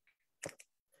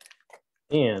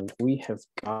 And we have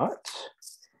got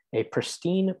a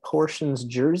Pristine Portions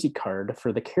jersey card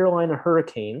for the Carolina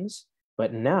Hurricanes,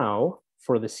 but now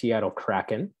for the Seattle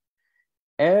Kraken.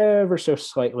 Ever so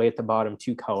slightly at the bottom,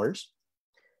 2 colors.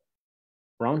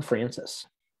 Ron Francis.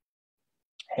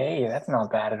 Hey, that's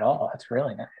not bad at all. That's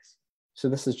really nice. So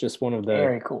this is just one of the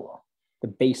very cool, the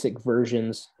basic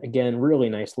versions. Again, really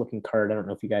nice looking card. I don't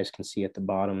know if you guys can see at the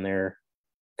bottom there.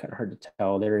 Kind of hard to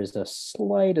tell. There is the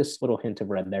slightest little hint of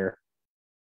red there.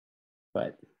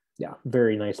 But yeah,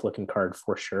 very nice looking card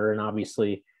for sure. And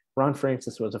obviously, Ron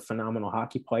Francis was a phenomenal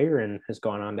hockey player and has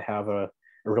gone on to have a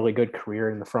really good career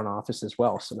in the front office as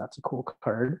well. So that's a cool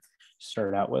card to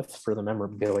start out with for the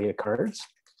memorabilia cards.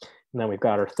 And then we've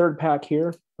got our third pack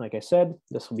here. Like I said,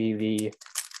 this will be the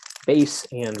base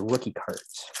and rookie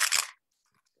cards.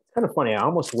 It's kind of funny. I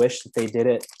almost wish that they did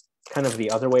it kind of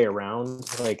the other way around,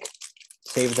 like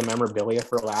save the memorabilia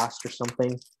for last or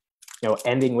something.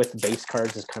 Ending with base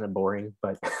cards is kind of boring,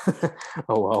 but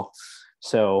oh well.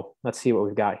 So let's see what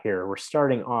we've got here. We're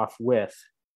starting off with,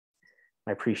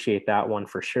 I appreciate that one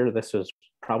for sure. This was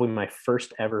probably my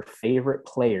first ever favorite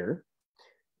player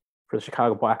for the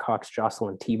Chicago Blackhawks,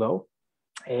 Jocelyn Thibault.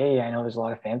 Hey, I know there's a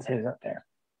lot of fans up there.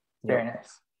 Very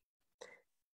nice.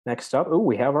 Next up,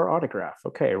 we have our autograph.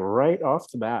 Okay, right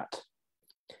off the bat.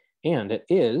 And it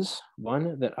is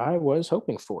one that I was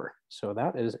hoping for. So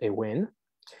that is a win.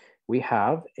 We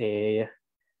have a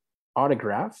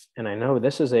autograph, and I know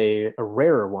this is a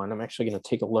rarer one. I'm actually going to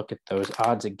take a look at those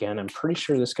odds again. I'm pretty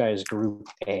sure this guy is Group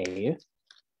A.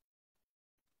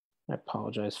 I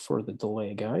apologize for the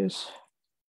delay, guys.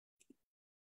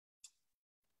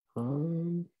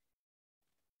 Trying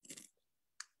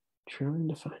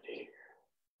to find it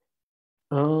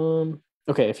here.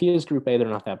 Okay, if he is Group A, they're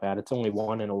not that bad. It's only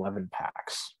 1 in 11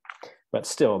 packs. But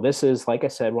still, this is, like I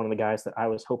said, one of the guys that I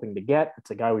was hoping to get.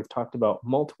 It's a guy we've talked about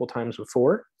multiple times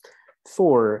before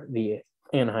for the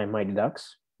Anaheim Mighty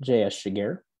Ducks, J.S.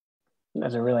 Jaguar.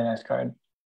 That's a really nice card.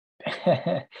 Is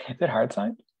it hard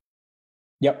signed?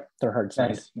 Yep, they're hard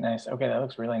signed. Nice. Okay, that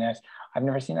looks really nice. I've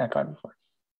never seen that card before.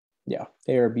 Yeah,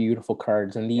 they are beautiful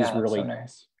cards, and these That's so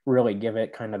nice. really give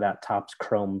it kind of that Topps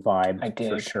Chrome vibe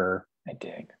for sure. I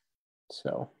dig.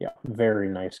 So yeah, very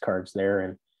nice cards there,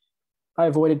 and I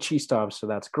avoided Cheestovs, so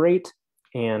that's great,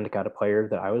 and got a player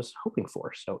that I was hoping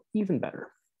for, so even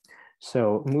better.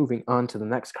 So moving on to the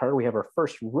next card, we have our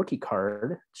first rookie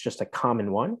card. It's just a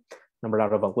common one, numbered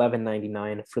out of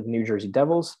 1199 for the New Jersey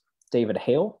Devils, David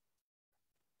Hale.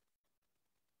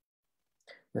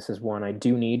 This is one I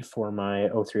do need for my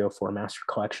 0304 Master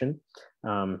Collection.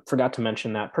 Forgot to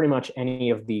mention that pretty much any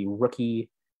of the rookie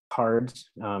cards,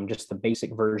 just the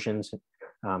basic versions,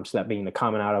 so that being the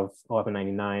common out of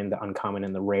 1199, the uncommon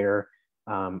and the rare,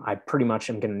 I pretty much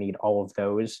am going to need all of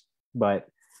those. But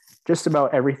just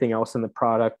about everything else in the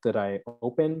product that I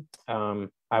open,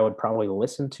 I would probably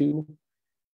listen to,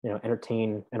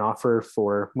 entertain an offer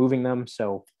for moving them.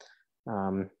 So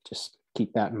just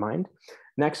keep that in mind.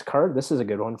 Next card, this is a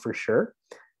good one for sure.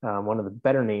 One of the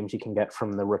better names you can get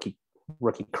from the rookie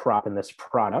crop in this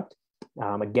product.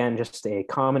 Again, just a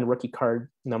common rookie card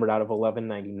numbered out of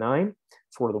 1199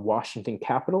 for the Washington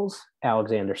Capitals,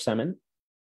 Alexander Semin.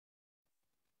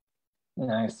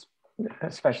 Nice.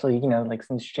 Especially, like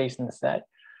since chasing the set,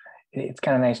 it's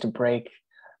kind of nice to break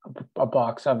a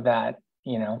box of that,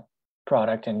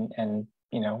 product and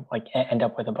like end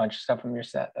up with a bunch of stuff from your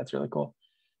set. That's really cool.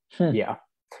 Yeah,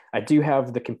 I do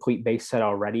have the complete base set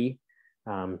already,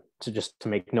 to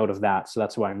make note of that. So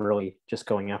that's why I'm really just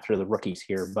going after the rookies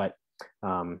here. But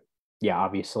yeah,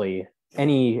 obviously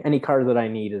any card that I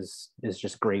need is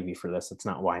just gravy for this. It's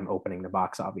not why I'm opening the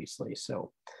box, obviously.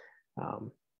 So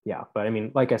yeah, but I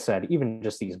mean, like I said, even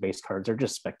just these base cards are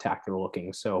just spectacular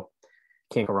looking. So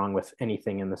can't go wrong with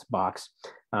anything in this box.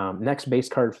 Next base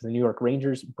card for the New York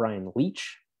Rangers, Brian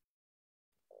Leetch.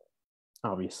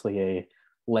 Obviously a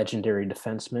legendary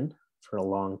defenseman for a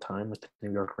long time with the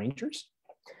New York Rangers.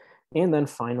 And then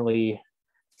finally,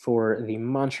 for the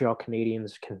Montreal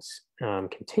Canadiens,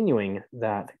 continuing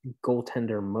that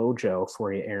goaltender mojo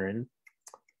for you, Aaron,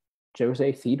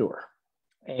 Jose Theodore.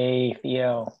 Hey,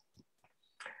 Theo.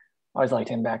 Always liked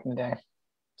him back in the day,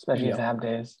 especially his Hab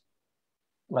days.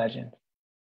 Legend.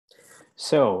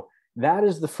 So that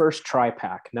is the first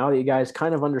tri-pack. Now that you guys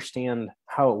kind of understand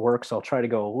how it works, I'll try to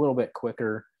go a little bit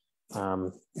quicker.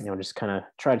 Just kind of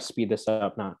try to speed this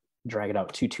up, not drag it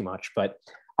out too much. But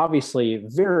obviously,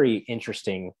 very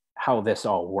interesting how this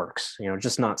all works.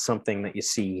 Just not something that you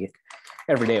see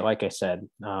every day, like I said.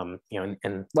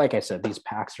 And like I said, these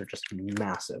packs are just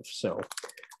massive. So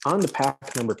on to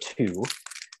pack number 2.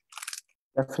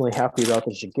 Definitely happy about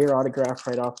the Jaguar autograph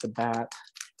right off the bat.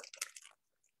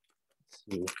 Let's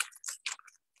see.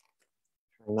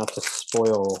 Trying not to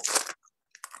spoil.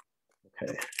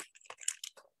 Okay.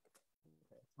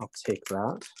 I'll take that.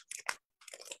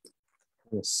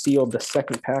 I'm going to seal the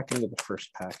second pack into the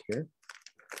first pack here.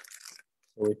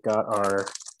 So we've got our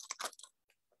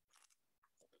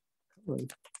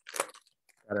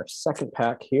second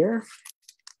pack here.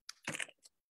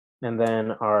 And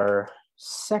then our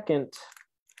second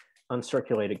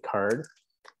uncirculated card.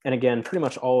 And again, pretty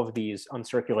much all of these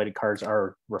uncirculated cards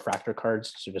are refractor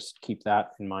cards, so just keep that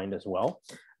in mind as well.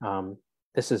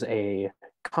 This is a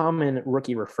common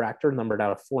rookie refractor numbered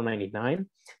out of 499,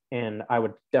 and I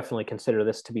would definitely consider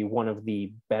this to be one of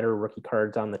the better rookie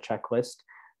cards on the checklist.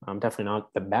 Definitely not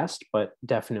the best, but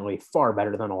definitely far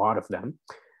better than a lot of them.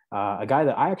 A guy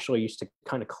that I actually used to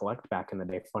kind of collect back in the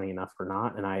day, funny enough or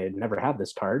not, and I had never had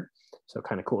this card, so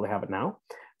kind of cool to have it now,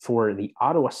 for the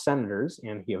Ottawa Senators,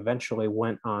 and he eventually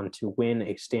went on to win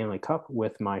a Stanley Cup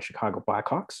with my Chicago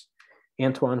Blackhawks,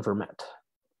 Antoine Vermette.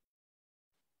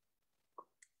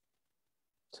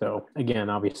 So again,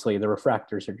 obviously the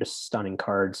refractors are just stunning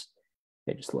cards.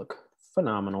 They just look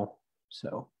phenomenal.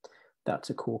 So that's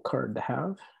a cool card to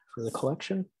have for the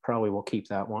collection. Probably will keep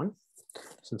that one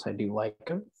since I do like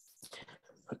them.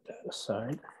 Put that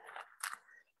aside.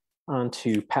 On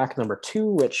to pack number 2,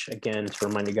 which again, to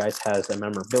remind you guys, has a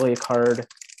memorabilia card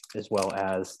as well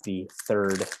as the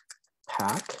third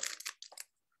pack.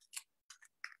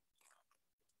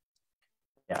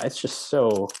 Yeah, it's just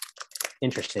so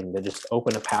interesting to just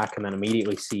open a pack and then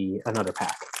immediately see another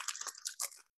pack.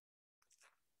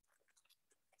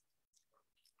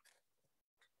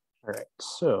 All right,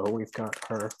 so we've got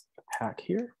our pack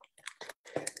here.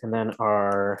 And then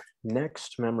our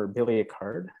next memorabilia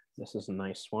card. This is a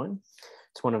nice one.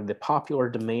 It's one of the popular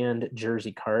demand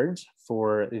jersey cards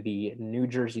for the New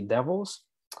Jersey Devils,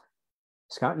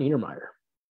 Scott Niedermayer.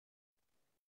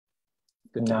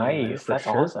 Nice, that's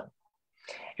awesome.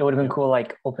 It would have been cool,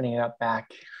 like opening it up back,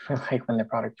 like when the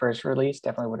product first released.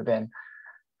 Definitely would have been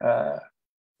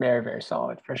Very, very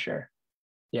solid for sure.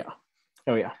 Yeah.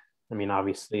 Oh, yeah. I mean,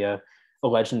 obviously a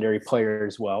legendary player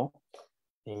as well.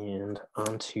 And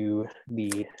on to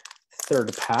the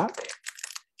third pack.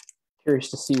 Curious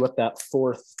to see what that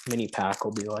fourth mini pack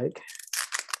will be like.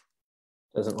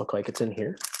 Doesn't look like it's in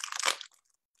here.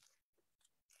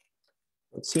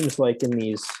 It seems like in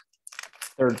these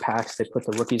third packs, they put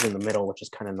the rookies in the middle, which is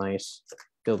kind of nice.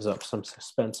 Builds up some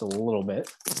suspense a little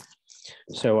bit.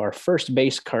 So our first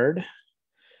base card,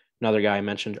 another guy I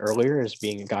mentioned earlier as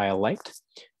being a guy I liked,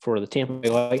 for the Tampa Bay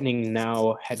Lightning,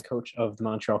 now head coach of the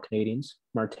Montreal Canadiens,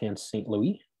 Martin St.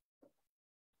 Louis.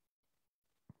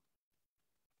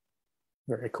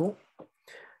 Very cool.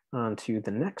 On to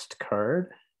the next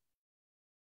card.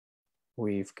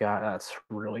 We've got, that's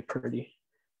really pretty.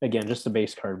 Again, just a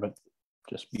base card, but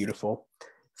just beautiful.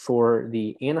 For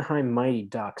the Anaheim Mighty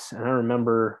Ducks. And I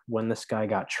remember when this guy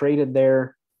got traded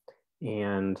there,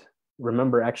 and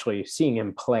remember actually seeing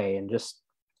him play, and just,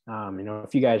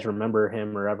 if you guys remember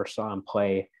him or ever saw him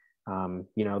play,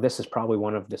 this is probably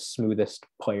one of the smoothest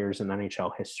players in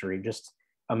NHL history. Just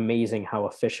amazing how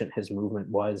efficient his movement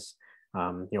was,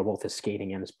 both his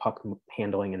skating and his puck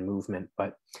handling and movement.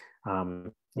 But,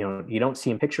 you don't see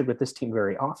him pictured with this team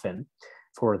very often.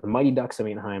 For the Mighty Ducks of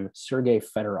Anaheim, Sergei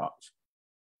Fedorov.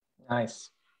 Nice.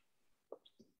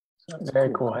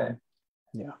 Very cool.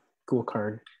 Yeah, cool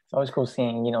card. It's always cool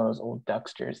seeing, those old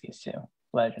Ducks jerseys too.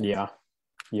 Legends. Yeah.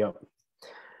 Yep.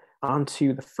 On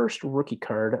to the first rookie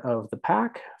card of the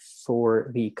pack for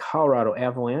the Colorado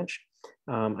Avalanche.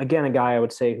 Again, a guy I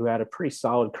would say who had a pretty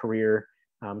solid career,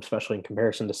 especially in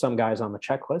comparison to some guys on the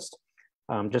checklist.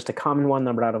 Just a common one,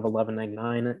 numbered out of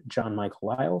 1199, John Michael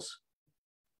Lyles.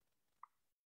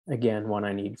 Again, one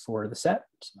I need for the set,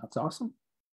 so that's awesome.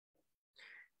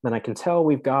 Then I can tell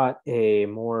we've got a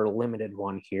more limited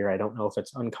one here. I don't know if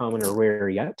it's uncommon or rare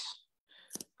yet.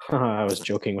 I was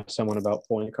joking with someone about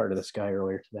pulling a card of this guy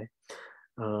earlier today.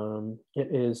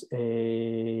 It is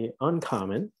a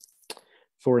uncommon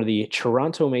for the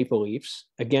Toronto Maple Leafs.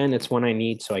 Again, it's one I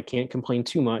need, so I can't complain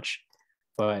too much.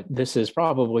 But this is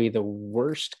probably the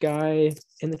worst guy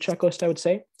in the checklist, I would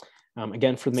say.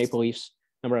 Again, for the Maple Leafs,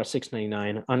 number out of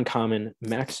 699, uncommon,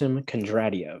 Maxim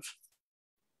Kondratiev.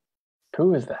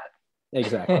 Who is that?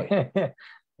 Exactly.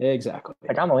 Exactly.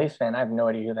 Like, I'm a Leafs fan. I have no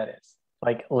idea who that is.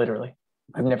 Like, literally.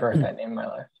 I've never heard that name in my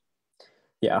life.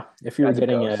 Yeah. If you were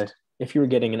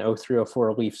getting an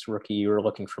 0304 Leafs rookie, you were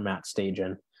looking for Matt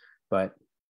Stajan. But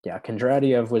yeah,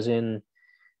 Kondratiev was in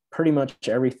pretty much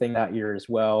everything that year as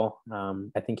well.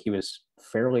 I think he was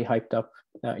fairly hyped up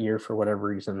that year for whatever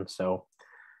reason. So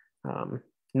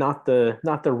not the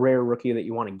rare rookie that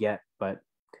you want to get, but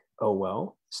oh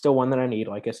well. Still one that I need,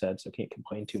 like I said, so can't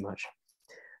complain too much.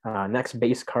 Next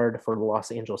base card for the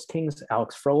Los Angeles Kings,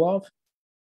 Alex Frolov.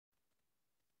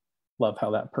 Love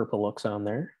how that purple looks on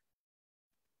there.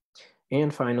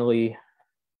 And finally,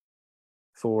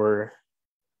 for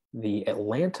the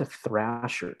Atlanta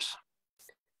Thrashers,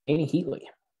 Danny Heatley,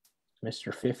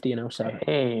 Mr. 50 and 07.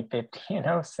 Hey, 50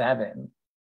 and 07.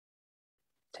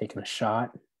 Taking a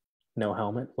shot. No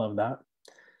helmet. Love that.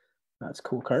 That's a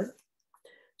cool card.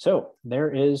 So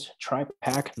there is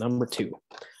tri-pack number 2.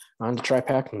 On to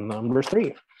tri-pack number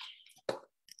 3.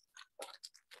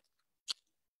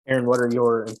 Aaron, what are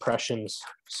your impressions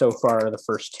so far of the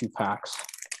first 2 packs?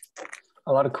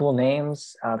 A lot of cool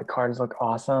names. The cards look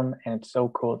awesome, and it's so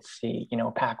cool to see,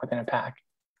 a pack within a pack.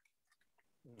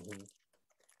 Mm-hmm.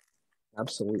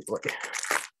 Absolutely.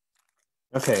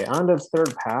 Okay, on to the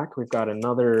third pack. We've got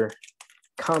another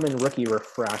common rookie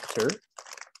refractor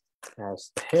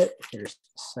as the hit. Here's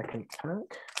the second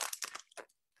pack.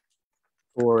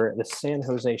 For the San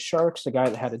Jose Sharks, a guy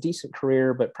that had a decent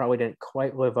career, but probably didn't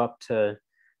quite live up to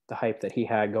the hype that he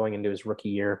had going into his rookie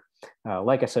year.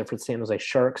 Like I said, for the San Jose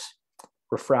Sharks,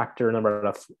 refractor number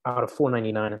out of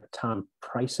 499, Tom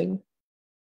Pricing.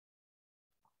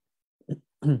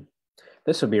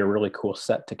 This would be a really cool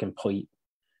set to complete,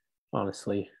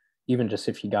 honestly. Even just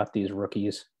if you got these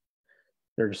rookies,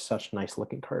 they're just such nice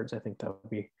looking cards. I think that would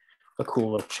be a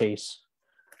cool little chase.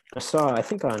 I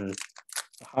think on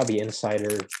the Hobby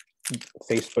Insider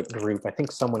Facebook group, I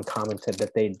think someone commented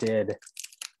that they did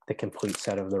the complete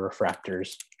set of the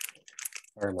refractors,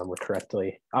 if I remember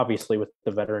correctly. Obviously, with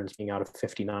the veterans being out of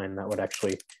 59, that would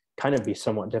actually kind of be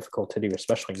somewhat difficult to do,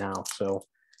 especially now. So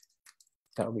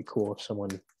that would be cool if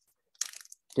someone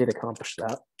did accomplish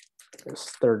that.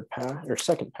 This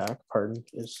second pack,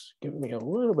 is giving me a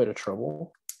little bit of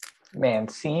trouble. Man,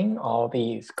 seeing all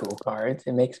these cool cards,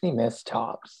 it makes me miss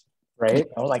Topps. Right?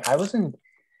 Like, I wasn't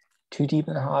too deep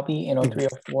in the hobby in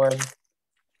 0304,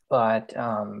 but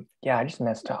I just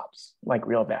miss Topps, like,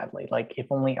 real badly. Like, if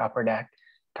only Upper Deck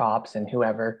Topps and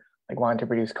whoever like wanted to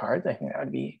produce cards, I think that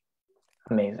would be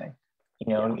amazing.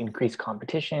 Increase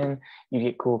competition. You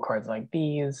get cool cards like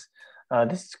these.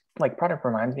 This like product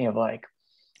reminds me of like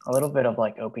a little bit of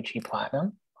like OPG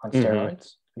Platinum on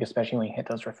steroids, especially when you hit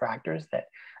those refractors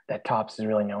that Topps is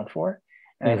really known for.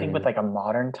 And I think with like a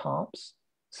modern Topps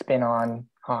spin on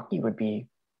hockey would be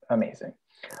amazing.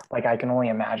 Like I can only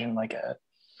imagine like a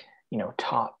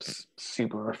Topps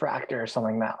super refractor or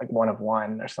something like that, like 1 of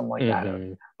 1 or something like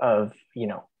that of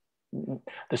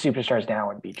the superstars now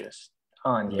would be just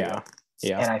unreal.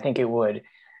 Yeah. And I think it would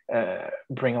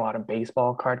bring a lot of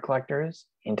baseball card collectors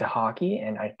into hockey,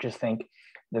 and I just think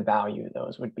the value of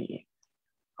those would be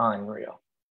unreal.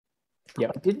 Yeah.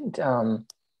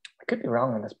 I could be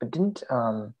wrong on this, but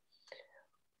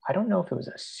I don't know if it was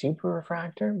a super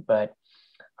refractor, but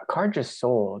a card just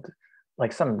sold,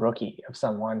 like some rookie of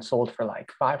someone sold for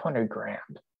like 500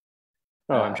 grand.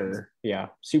 Oh, I'm sure. Yeah.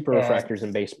 Super refractors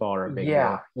in baseball are a big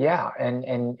deal. Yeah. And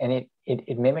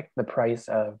it mimicked the price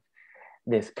of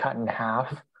this cut in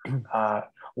half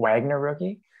Wagner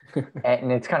rookie.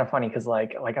 And it's kind of funny because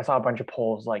like I saw a bunch of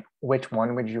polls like which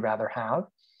one would you rather have?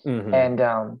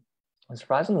 And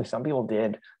surprisingly, some people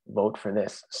did vote for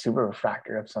this super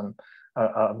refractor of some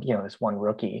this one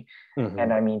rookie.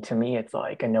 And I mean, to me, it's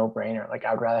like a no-brainer. Like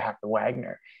I would rather have the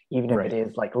Wagner, even if it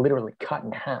is like literally cut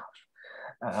in half.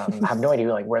 I have no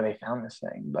idea like where they found this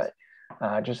thing, but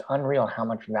just unreal how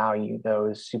much value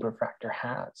those super refractor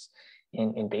has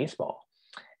in baseball.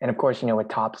 And of course, with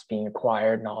Topps being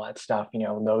acquired and all that stuff,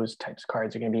 those types of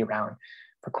cards are going to be around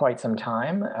for quite some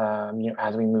time,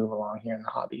 as we move along here in the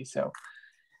hobby. So,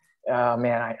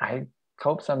 man, I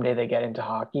hope someday they get into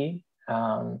hockey.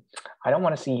 I don't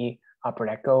want to see Upper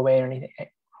Deck go away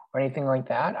or anything like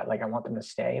that. I want them to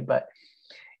stay, but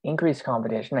increased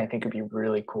competition, I think would be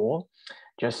really cool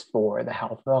just for the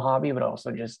health of the hobby, but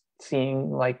also just seeing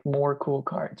like more cool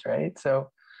cards, right? So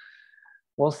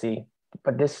we'll see.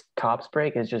 But this Topps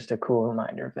break is just a cool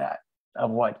reminder of that,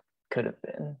 of what could have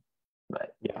been.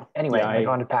 But anyway,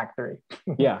 on to pack 3.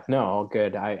 Yeah, no, all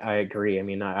good. I agree. I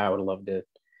mean, I would love to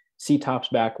see Topps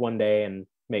back one day and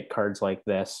make cards like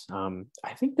this.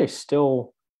 I think I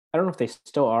don't know if they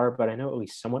still are, but I know at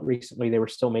least somewhat recently they were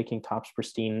still making Topps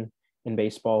Pristine in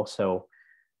baseball. So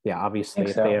yeah, obviously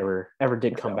if they ever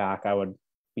did come back, I would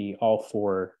be all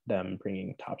for them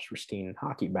bringing Topps Pristine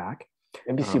hockey back.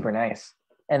 It'd be super nice.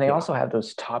 And they also have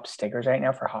those top stickers right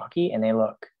now for hockey, and they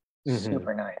look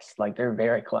super nice. Like they're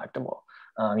very collectible.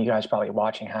 You guys probably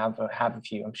watching have a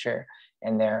few, I'm sure,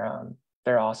 and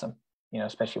they're awesome.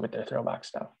 Especially with their throwback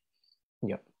stuff.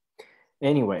 Yep.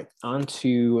 Anyway, on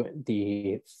to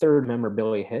the third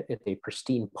memorabilia hit. It's a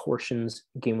Pristine Portions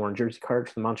game-worn jersey card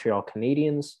for the Montreal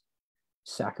Canadiens,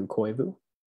 Saku Koivu.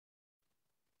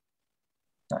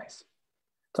 Nice.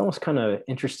 It's almost kind of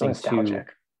interesting too.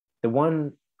 The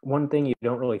one thing you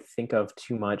don't really think of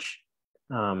too much,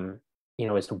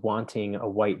 is wanting a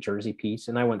white jersey piece.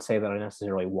 And I wouldn't say that I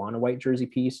necessarily want a white jersey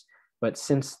piece, but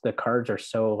since the cards are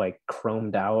so like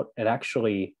chromed out, it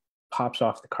actually pops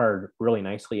off the card really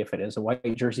nicely if it is a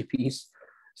white jersey piece.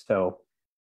 So,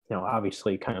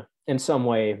 obviously kind of in some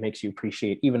way makes you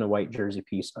appreciate even a white jersey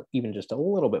piece, even just a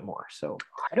little bit more. So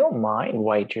I don't mind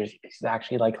white jersey pieces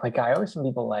actually. Like I always some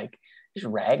people like just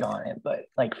rag on it, but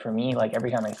like for me, like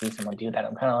every time I see someone do that,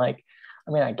 I'm kind of like,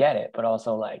 I mean, I get it, but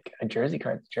also like a jersey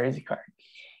card's a jersey card.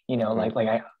 Like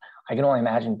I can only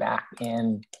imagine back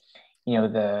in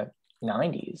the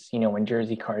 90s, when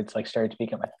jersey cards like started to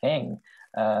become a thing,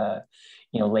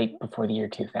 late before the year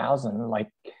 2000, like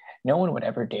no one would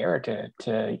ever dare to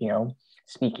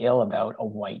speak ill about a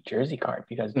white jersey card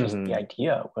because just the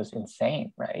idea was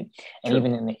insane, right? And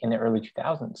even in the early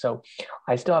 2000s. So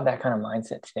I still have that kind of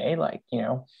mindset today. Like,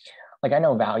 like I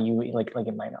know value, like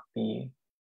it might not be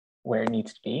where it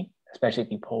needs to be, especially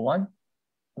if you pull one,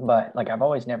 but like I've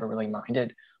always never really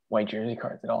minded white jersey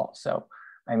cards at all. So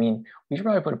I mean, we should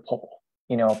probably put a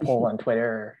poll on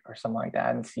Twitter or something like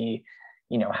that and see,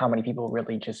 how many people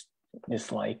really just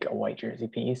dislike a white jersey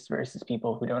piece versus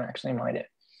people who don't actually mind it.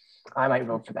 I might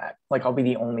vote for that. Like I'll be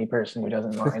the only person who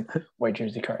doesn't mind white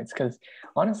jersey cards because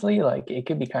honestly, like it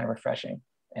could be kind of refreshing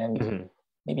and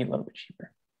maybe a little bit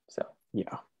cheaper. So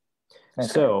yeah.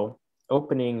 So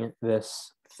opening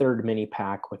this third mini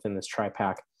pack within this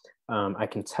tri-pack, I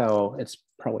can tell it's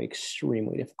probably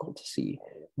extremely difficult to see,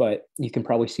 but you can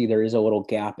probably see there is a little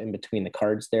gap in between the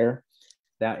cards there.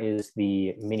 That is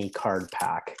the mini card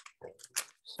pack.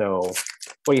 So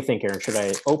what do you think, Aaron? Should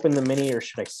I open the mini or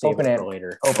should I save it for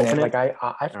later? Open it. Like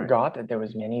I forgot that there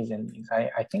was minis in these.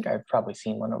 I think I've probably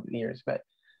seen one over the years, but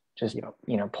just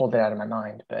pulled it out of my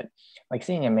mind. But like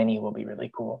seeing a mini will be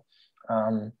really cool.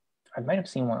 I might have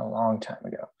seen one a long time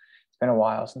ago. It's been a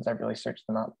while since I've really searched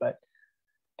them up, but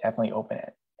definitely open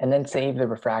it. And then save the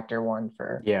refractor one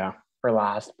for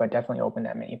last, but definitely open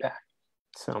that mini pack.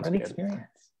 Sounds good. Good. Experience.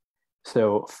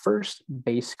 So first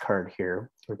base card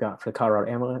here, we've got for the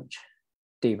Colorado Avalanche,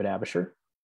 David Abisher.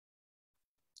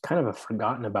 Kind of a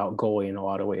forgotten about goalie in a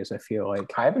lot of ways, I feel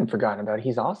like. I haven't forgotten about it.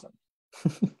 He's awesome.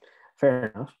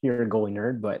 Fair enough. You're a goalie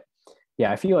nerd, but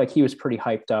yeah, I feel like he was pretty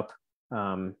hyped up,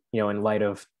 in light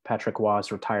of Patrick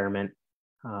Waugh's retirement.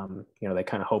 They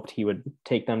kind of hoped he would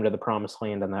take them to the promised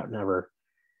land, and that never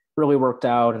really worked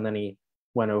out. And then he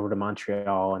went over to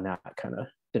Montreal, and that kind of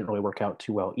didn't really work out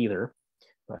too well either,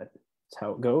 but that's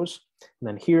how it goes. And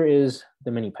then here is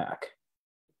the mini pack.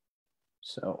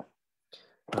 So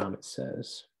it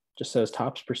just says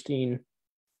Topps Pristine,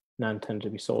 not intended to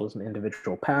be sold as an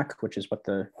individual pack, which is what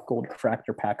the gold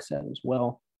refractor pack said as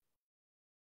well.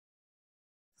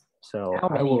 So how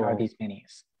many are these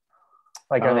minis?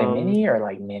 Like, are they mini or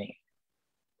like mini?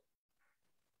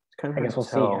 It's kind of I guess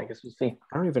we'll see.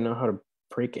 I don't even know how to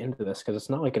break into this because it's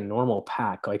not like a normal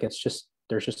pack. Like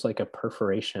there's just like a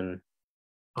perforation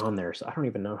on there. So I don't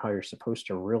even know how you're supposed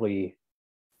to really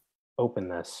open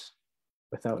this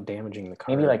without damaging the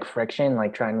card. Maybe like friction,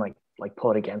 like trying to like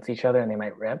pull it against each other and they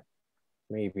might rip.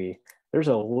 Maybe. There's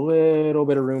a little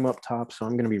bit of room up top, so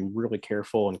I'm going to be really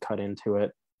careful and cut into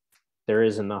it. There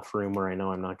is enough room where I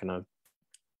know I'm not going to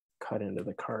cut into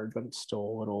the card, but it's still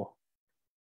a little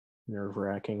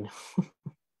nerve-wracking. All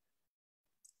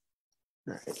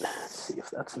right, let's see if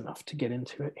that's enough to get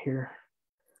into it here.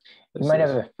 You might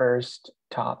have the first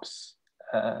Topps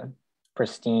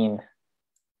Pristine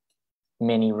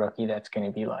mini rookie that's going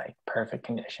to be like perfect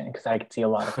condition, because I could see a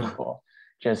lot of people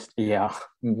just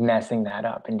messing that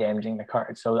up and damaging the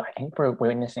card. So I think we're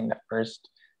witnessing the first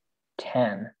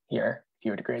 10 here, if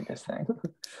you would grade this thing.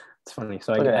 It's funny.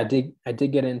 So I did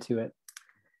get into it,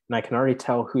 and I can already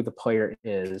tell who the player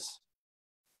is.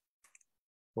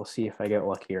 We'll see if I get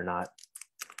lucky or not.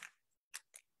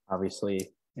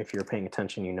 Obviously, if you're paying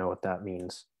attention, you know what that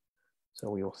means. So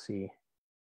we will see.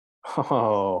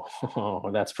 Oh,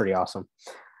 that's pretty awesome.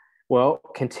 Well,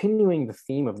 continuing the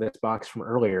theme of this box from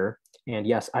earlier, and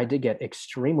yes, I did get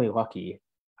extremely lucky.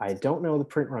 I don't know the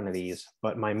print run of these,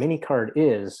 but my mini card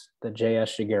is the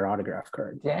J.S. Jaguar autograph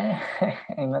card.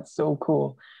 Dang, that's so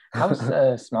cool. How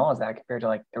small is that compared to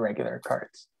like the regular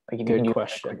cards? Like, if you can do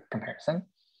question. A quick comparison.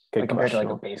 Good compared question.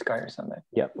 to like a base card or something.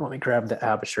 Yep. Let me grab the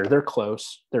Abisher. They're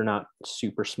close. They're not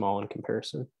super small in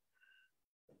comparison.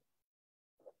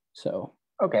 So.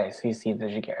 Okay, so you see the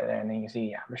Jaguar there, and then you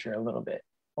see Abisher a little bit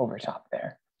over top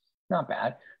there. Not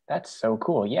bad. That's so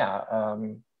cool. Yeah.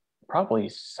 Probably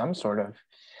some sort of,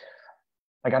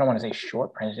 like, I don't want to say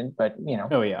short printed, but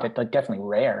like definitely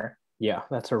rare. Yeah,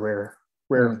 that's a rare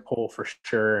pull for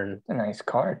sure. And a nice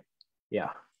card. Yeah,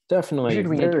 definitely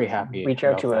very happy. Reach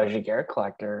out to a Jaguar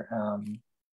collector.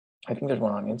 I think there's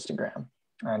one on Instagram,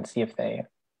 and see if they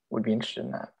would be interested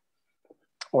in that,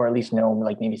 or at least know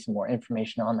like maybe some more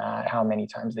information on that, how many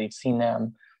times they've seen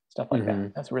them, stuff like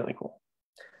that. That's really cool.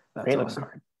 That's great awesome.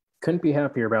 Card. Couldn't be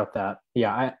happier about that.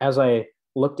 Yeah, as I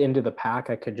looked into the pack,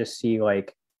 I could just see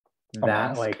like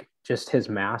that, like just his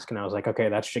mask, and I was like, okay,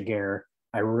 that's Jaguar.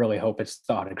 I really hope it's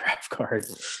the autograph card,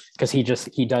 because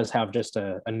he does have just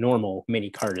a normal mini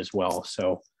card as well.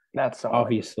 So that's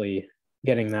obviously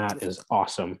getting that is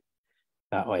awesome.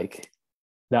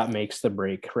 That makes the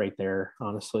break right there.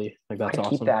 Honestly, like that's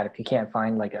awesome. Keep that if you can't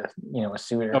find like a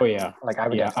suitor. Oh yeah, like I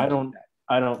would. Yeah,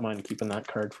 I don't mind keeping that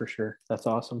card for sure. That's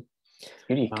awesome.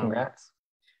 Beauty, congrats.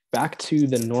 Back to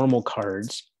the normal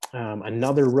cards.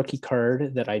 Another rookie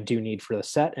card that I do need for the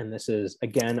set, and this is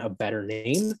again a better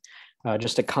name.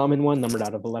 Just a common one, numbered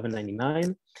out of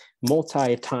 1199.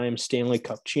 Multi-time Stanley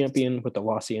Cup champion with the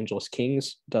Los Angeles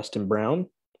Kings, Dustin Brown.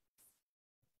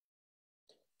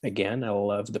 Again, I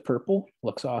love the purple.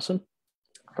 Looks awesome.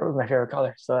 Purple's my favorite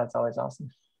color, so that's always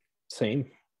awesome. Same.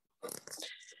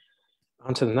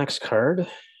 On to the next card.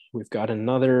 We've got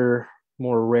another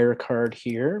more rare card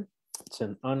here. It's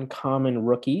an uncommon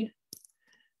rookie,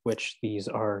 which these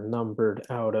are numbered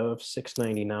out of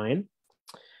 699.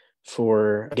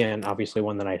 For, again, obviously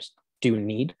one that I do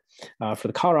need. For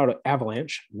the Colorado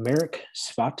Avalanche, Marek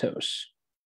Svatos.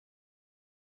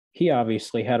 He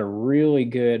obviously had a really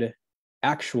good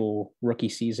actual rookie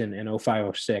season in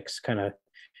 05-06, kind of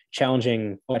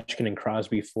challenging Ovechkin and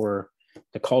Crosby for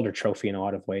the Calder Trophy in a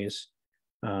lot of ways.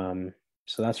 So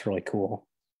that's really cool.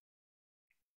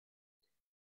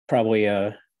 Probably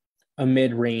a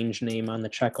mid-range name on the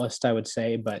checklist, I would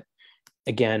say, but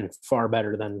again, far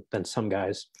better than some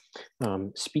guys.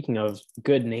 Speaking of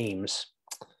good names,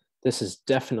 this is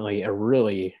definitely a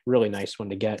really, really nice one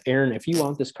to get. Aaron, if you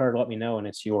want this card, let me know and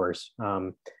it's yours.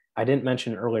 I didn't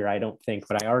mention earlier, I don't think,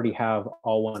 but I already have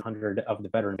all 100 of the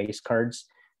veteran base cards.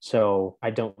 So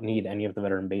I don't need any of the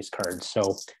veteran base cards.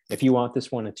 So if you want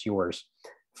this one, it's yours.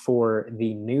 For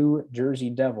the New Jersey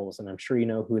Devils, and I'm sure you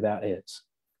know who that is,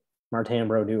 Martin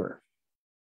Brodeur.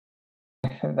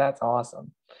 That's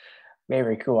awesome.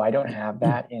 Very cool. I don't have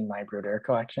that in my Brodeur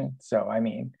collection. So, I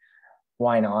mean,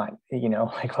 why not? You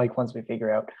know, like once we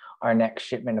figure out our next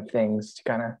shipment of things to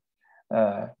kind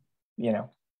of, you know,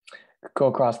 go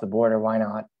across the border, why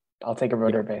not? I'll take a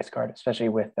Brodeur base card, especially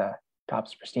with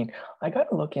Topps Pristine. I got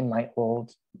to look in my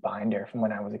old binder from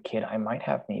when I was a kid. I might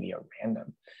have maybe a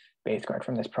random base card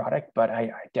from this product, but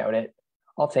I doubt it.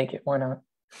 I'll take it. Why not?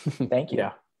 Thank you.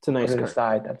 Yeah, it's a nice Put it card.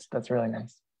 aside. That's really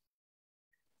nice.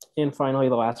 And finally,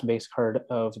 the last base card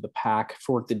of the pack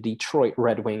for the Detroit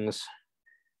Red Wings,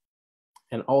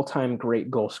 an all-time great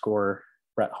goal scorer,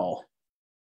 Brett Hull.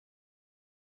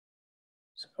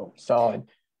 So solid.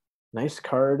 Nice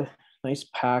card, nice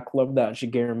pack. Love that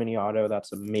Jaguar mini auto.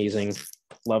 That's amazing.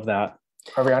 Love that.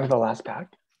 Are we on to the last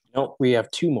pack? Nope, we have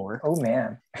two more. Oh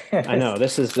man. I know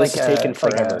this is taking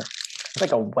forever. It's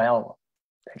like a well.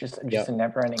 Just a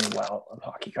never-ending well of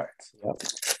hockey cards. Yep.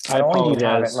 Not only do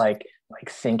you have it like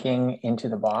sinking into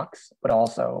the box, but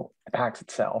also the packs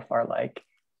itself are like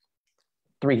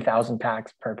 3,000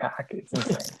 packs per pack. It's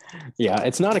insane. Yeah,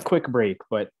 it's not a quick break,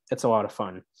 but it's a lot of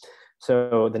fun.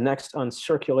 So the next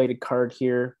uncirculated card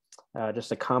here,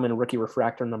 just a common rookie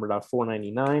refractor numbered out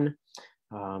 499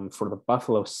 for the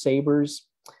Buffalo Sabres.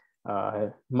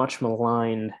 Much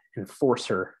maligned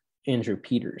enforcer, Andrew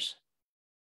Peters.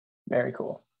 Very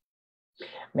cool.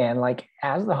 Man, like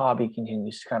as the hobby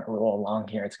continues to kind of roll along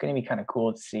here, it's going to be kind of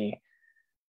cool to see,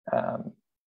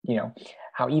 you know,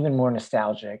 how even more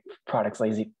nostalgic products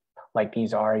like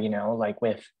these are, you know, like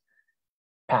with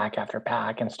pack after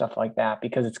pack and stuff like that,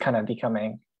 because it's kind of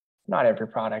becoming, not every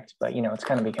product, but, you know, it's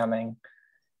kind of becoming,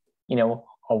 you know,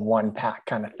 a one pack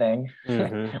kind of thing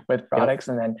with products.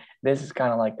 Yep. And then this is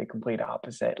kind of like the complete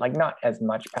opposite, like not as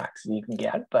much packs as you can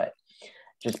get, but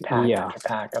just pack after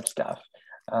pack of stuff.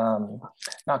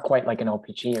 Not quite like an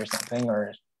OPG or something,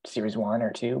 or series 1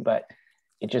 or 2, but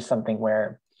it's just something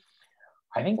where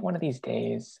I think one of these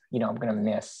days, you know, I'm going to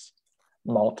miss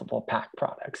multiple pack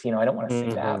products. You know, I don't want to say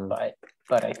that,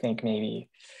 but I think maybe,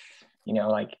 you know,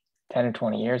 like 10 or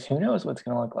 20 years, who knows what's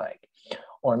going to look like.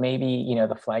 Or maybe, you know,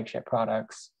 the flagship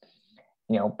products,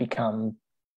 you know, become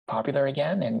popular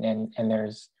again, and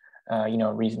there's, you know,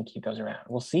 a reason to keep those around.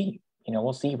 We'll see. You know,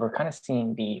 we'll see. We're kind of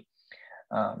seeing the,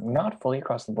 not fully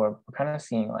across the board, we're kind of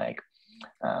seeing like,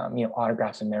 you know,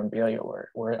 autographs and memorabilia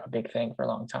were a big thing for a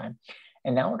long time.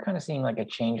 And now we're kind of seeing like a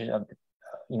change of,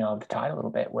 you know, the tide a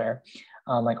little bit, where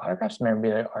like autographs and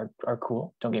memorabilia are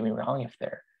cool. Don't get me wrong, if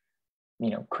they're,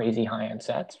 you know, crazy high-end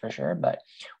sets for sure. But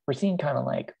we're seeing kind of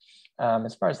like,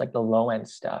 as far as like the low-end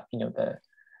stuff, you know,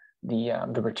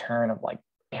 the return of like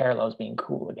parallels being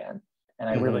cool again. And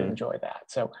I really enjoy that.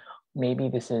 So maybe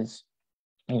this is,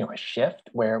 you know, a shift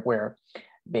where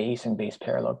base and base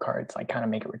parallel cards like kind of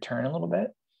make a return a little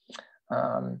bit.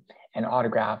 And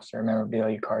autographs or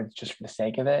memorabilia cards, just for the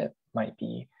sake of it, might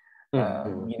be,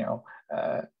 you know,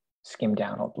 skimmed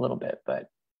down a little bit. But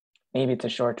maybe it's a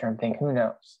short-term thing. Who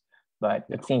knows? But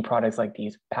seeing products like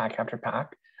these pack after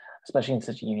pack, especially in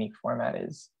such a unique format,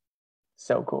 is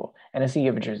so cool. And I see you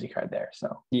have a jersey card there.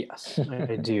 So yes,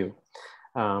 I do.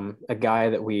 A guy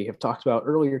that we have talked about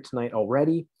earlier tonight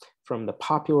already, from the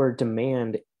popular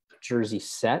demand jersey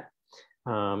set.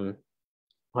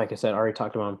 Like I said, I already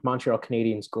talked about Montreal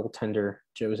Canadiens goaltender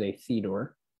Jose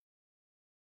Theodore,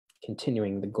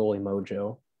 continuing the goalie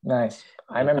mojo. Nice.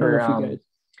 I remember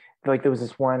like there was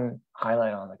this one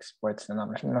highlight on like Sports, and I'm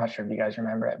not sure if you guys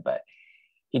remember it, but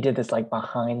he did this like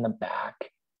behind the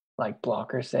back like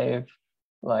blocker save,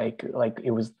 like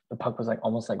it was, the puck was like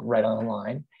almost like right on the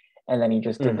line, and then he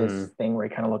just did this thing where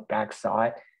he kind of looked back, saw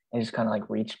it, and just kind of like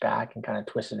reached back and kind of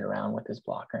twisted around with his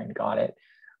blocker and got it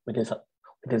with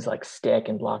his like stick,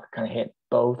 and blocker kind of hit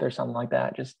both or something like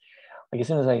that. Just like as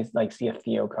soon as I like see a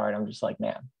Theo card, I'm just like,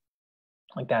 man,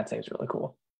 like that save's really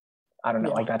cool. I don't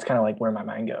know, like that's kind of like where my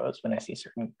mind goes when I see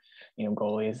certain, you know,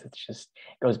 goalies. It's just,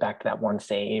 it goes back to that one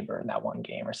save or that one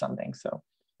game or something. So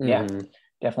yeah,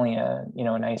 definitely a, you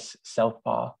know, a nice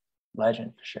southpaw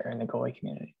legend for sure in the goalie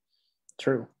community.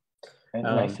 True.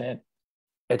 Nice hit.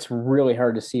 It's really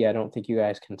hard to see. I don't think you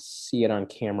guys can see it on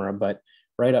camera, but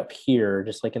right up here,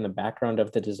 just like in the background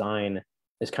of the design,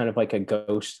 is kind of like a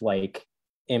ghost-like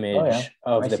image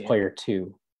of the player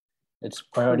too. It's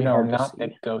pretty hard to not see.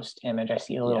 the ghost image. I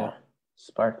see a little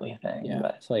sparkly thing. Yeah,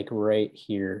 but it's like right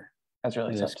here. That's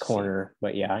really in tough this to corner.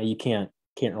 But yeah, you can't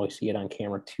really see it on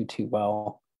camera too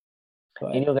well. see.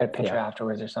 But Maybe you'll get a picture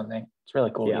afterwards or something. It's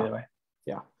really cool either way.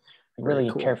 Yeah. Really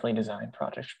cool. carefully designed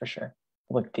projects for sure.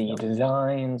 With the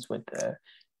designs, with the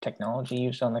technology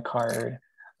used on the card.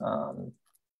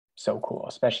 So cool,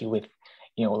 especially with,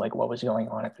 like what was going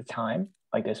on at the time.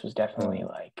 Like this was definitely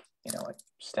like, a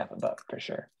step above for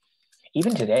sure.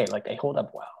 Even today, like they hold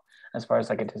up well as far as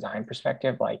like a design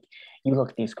perspective. Like you look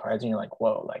at these cards and you're like,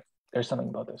 whoa, like there's something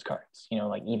about those cards,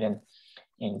 like even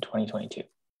in 2022.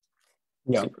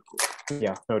 Yeah. Super cool.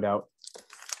 Yeah, no doubt.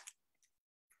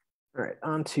 All right,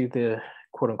 on to the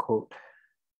quote unquote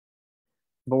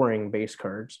boring base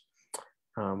cards,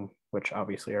 which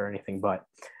obviously are anything but.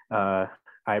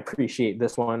 I appreciate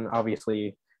this one.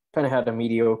 Obviously, kind of had a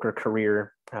mediocre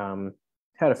career.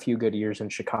 Had a few good years in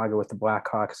Chicago with the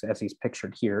Blackhawks, as he's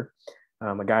pictured here.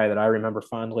 A guy that I remember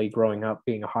fondly growing up,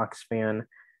 being a Hawks fan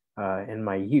in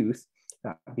my youth,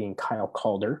 being Kyle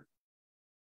Calder.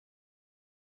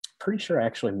 Pretty sure I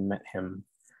actually met him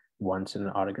once in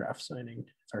an autograph signing,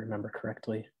 if I remember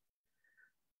correctly.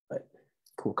 But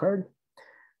cool card.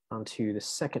 On to the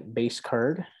second base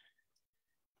card.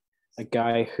 A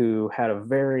guy who had a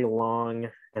very long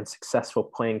and successful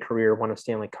playing career, won a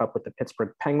Stanley Cup with the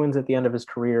Pittsburgh Penguins at the end of his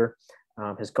career,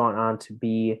 has gone on to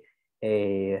be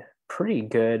a pretty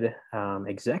good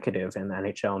executive in the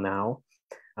NHL now,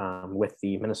 with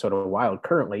the Minnesota Wild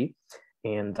currently,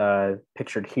 and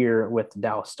pictured here with the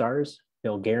Dallas Stars,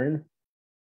 Bill Guerin.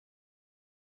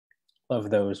 Love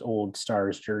those old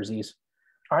Stars jerseys.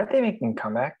 Aren't they making a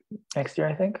comeback next year,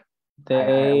 I think?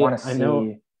 I want to see.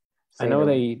 I know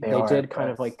they are, did kind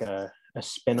of like a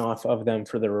spin-off of them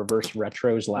for the reverse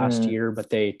retros last year, but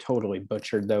they totally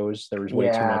butchered those. There was way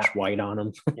too much white on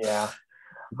them. Yeah.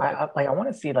 I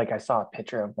want to see, like I saw a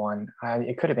picture of one.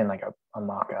 It could have been like a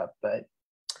mock-up, but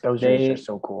those jerseys are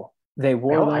so cool. They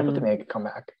wore them. I hope to make a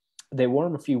comeback. They wore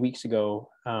them a few weeks ago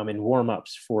in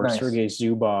warm-ups for Sergei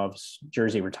Zubov's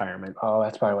jersey retirement. Oh,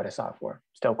 that's probably what I saw it for.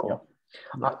 Still cool.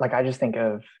 Yep. Like I just think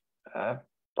of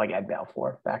like Ed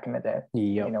Balfour back in the day.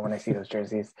 Yep. When I see those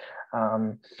jerseys,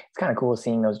 it's kind of cool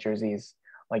seeing those jerseys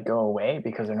like go away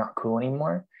because they're not cool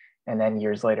anymore. And then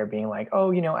years later being like,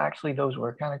 oh, actually those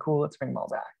were kind of cool. Let's bring them all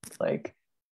back. Like,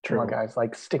 come on, guys,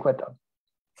 like stick with them.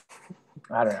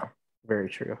 I don't know. Very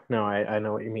true. No, I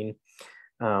know what you mean.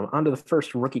 Onto the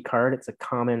first rookie card. It's a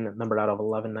common numbered out of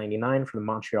 1199 for the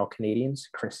Montreal Canadiens,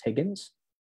 Chris Higgins.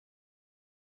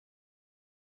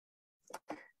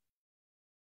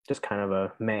 Just kind of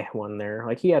a meh one there.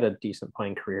 Like he had a decent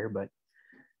playing career, but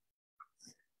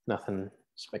nothing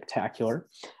spectacular.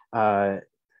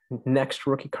 Next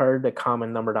rookie card, the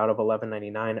common numbered out of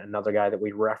 1199, another guy that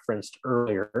we referenced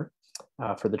earlier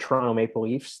for the Toronto Maple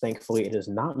Leafs. Thankfully, it is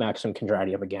not Maxim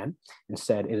Kondratiev again.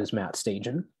 Instead, it is Matt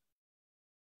Stajan.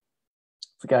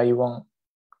 It's the guy you want.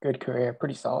 Good career,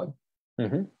 pretty solid.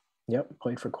 Mm-hmm. Yep,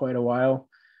 played for quite a while.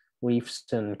 Leafs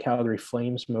and Calgary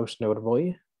Flames, most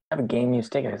notably. I have a game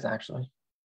used tickets, actually.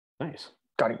 Nice.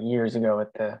 Got it years ago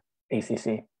at the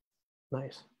ACC.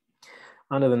 Nice.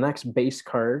 On to the next base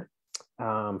card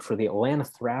for the Atlanta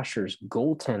Thrashers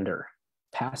goaltender,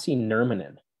 Pasi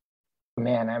Nurminen.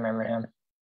 Man, I remember him.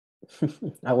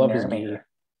 I love his gear.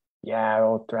 Yeah,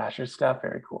 old Thrashers stuff.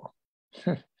 Very cool.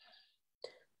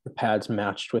 The pads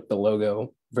matched with the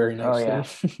logo very nicely. Oh,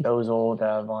 yeah. Those old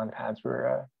Vaughn pads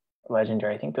were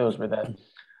legendary. I think those were the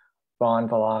Vaughn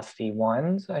Velocity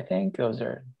ones, I think. Those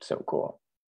are so cool.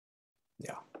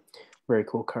 Yeah, very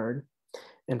cool card.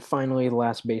 And finally, the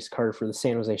last base card for the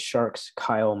San Jose Sharks,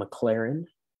 Kyle McLaren.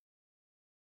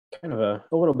 Kind of a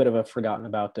little bit of a forgotten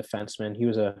about defenseman. He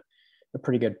was a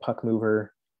pretty good puck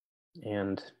mover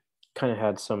and kind of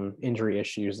had some injury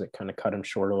issues that kind of cut him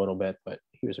short a little bit, but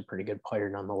he was a pretty good player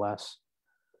nonetheless,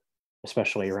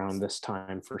 especially around this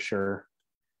time for sure.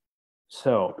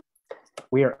 So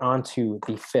we are on to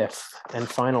the fifth and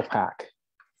final pack.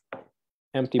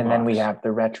 Empty box. And then we have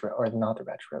the retro, or not the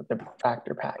retro, the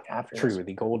refractor pack after. True, this.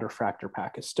 The gold refractor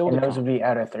pack is still. And those will be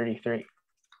out of 33.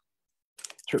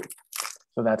 True.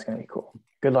 So that's going to be cool.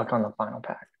 Good luck on the final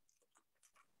pack.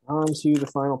 On to the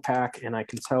final pack, and I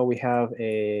can tell we have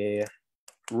a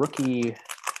rookie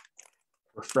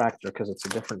refractor because it's a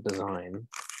different design.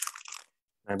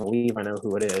 I believe I know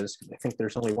who it is. I think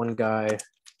there's only one guy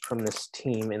from this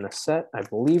team in the set. I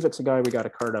believe it's a guy we got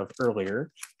a card of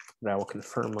earlier, but I will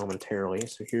confirm momentarily.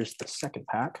 So here's the second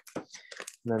pack. And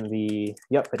then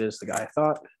yep, it is the guy I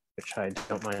thought, which I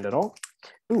don't mind at all.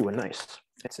 Ooh, nice.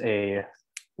 It's a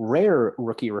rare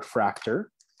rookie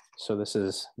refractor. So this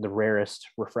is the rarest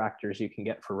refractors you can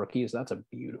get for rookies. That's a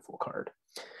beautiful card.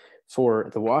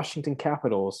 For the Washington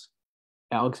Capitals,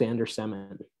 Alexander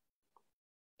Semin.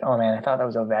 Oh man, I thought that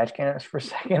was Ovechkin for a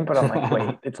second, but I'm like,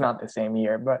 wait, it's not the same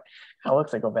year, but it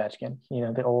looks like Ovechkin.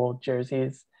 The old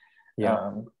jerseys.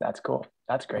 Yeah. That's cool.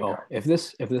 That's a great Well, card. if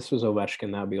this was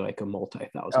Ovechkin, that would be like a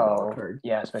multi-$1,000 Oh card.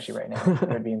 yeah, especially right now, it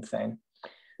would be insane.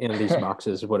 And these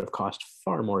boxes would have cost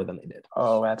far more than they did.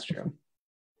 Oh, that's true.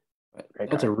 But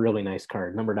Great that's card. a really nice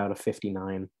card, numbered out of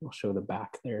 59. I'll show the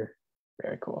back there.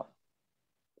 Very cool.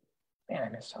 Man, I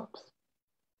miss Topps.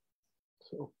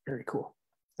 So very cool.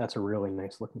 That's a really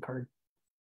nice looking card.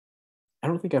 I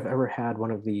don't think I've ever had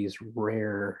one of these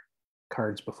rare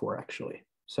cards before, actually.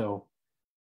 So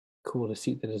cool to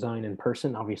see the design in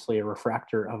person. Obviously, a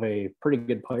refractor of a pretty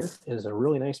good player is a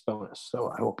really nice bonus. So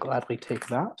I will gladly take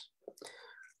that.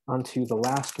 On to the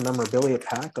last memorabilia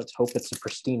pack. Let's hope it's a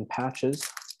pristine patches.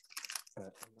 I'm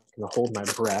not going to hold my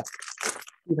breath.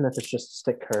 Even if it's just a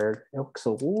stick card, it looks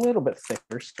a little bit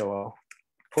thicker, so I'll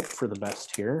hope for the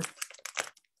best here.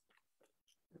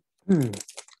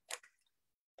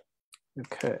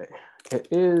 Okay, it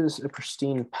is a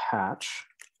pristine patch.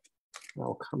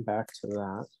 I'll come back to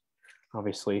that.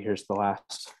 Obviously, here's the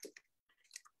last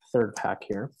third pack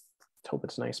here. Let's hope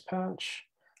it's a nice patch.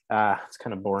 It's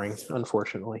kind of boring,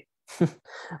 unfortunately.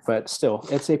 But still,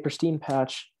 it's a pristine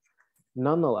patch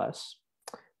nonetheless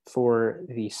for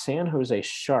the San Jose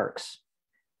Sharks.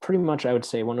 Pretty much, I would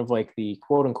say, one of like the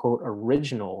quote-unquote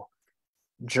original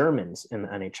Germans in the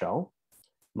NHL,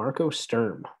 Marco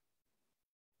Sturm.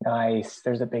 Nice.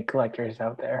 There's a big collectors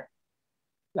out there.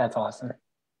 That's awesome.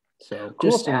 So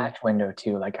Cool just patch window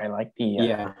too. Like I like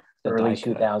the early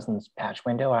 2000s patch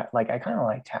window. I kind of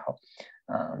liked how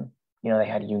they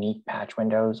had unique patch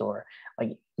windows, or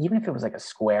like even if it was like a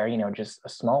square, just a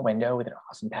small window with an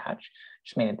awesome patch,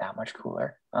 just made it that much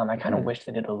cooler. I kind of wish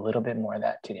they did a little bit more of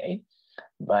that today,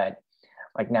 but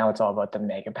like now it's all about the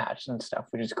mega patch and stuff,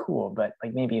 which is cool. But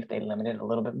like maybe if they limited a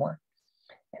little bit more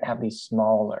and have these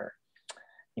smaller,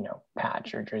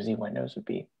 patch or jersey windows would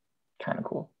be kind of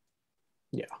cool.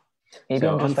 Yeah. Maybe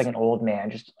I'm just like an old man,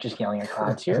 just yelling at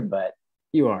clouds here, but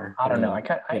you are. I don't know.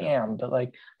 I am, but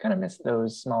like kind of miss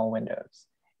those small windows.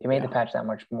 It made the patch that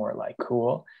much more like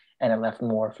cool, and it left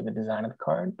more for the design of the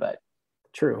card. But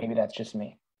true, maybe that's just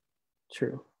me.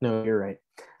 True. No, you're right.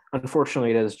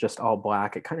 Unfortunately, it is just all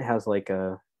black. It kind of has like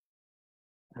a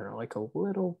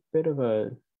little bit of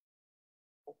a,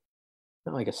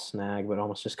 not like a snag, but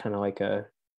almost just kind of like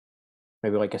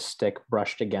maybe like a stick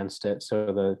brushed against it.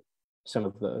 So some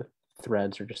of the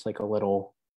threads are just like a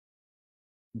little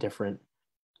different.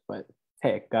 But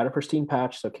hey, got a pristine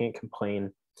patch, so can't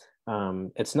complain.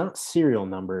 It's not serial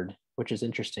numbered, which is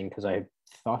interesting because I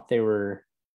thought they were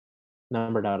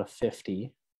numbered out of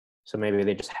 50. So maybe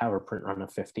they just have a print run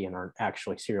of 50 and aren't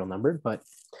actually serial numbered. But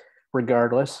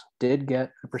regardless, did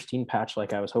get a pristine patch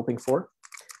like I was hoping for.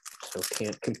 So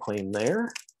can't complain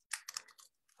there.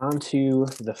 On to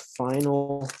the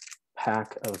final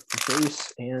pack of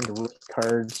base and rookie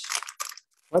cards.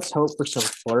 Let's hope for some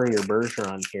Fleury or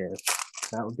Bergeron here.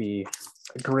 That would be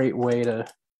a great way to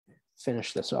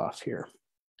finish this off here.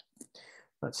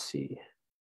 Let's see.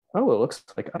 Oh, it looks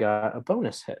like I got a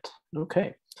bonus hit.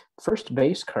 Okay. First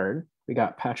base card, we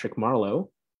got Patrick Marleau.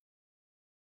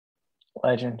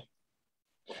 Legend.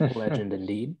 Legend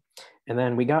indeed. And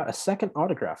then we got a second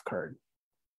autograph card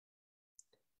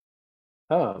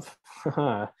of,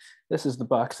 this is the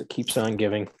box that keeps on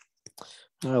giving.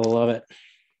 I love it.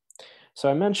 So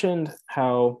I mentioned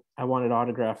how I wanted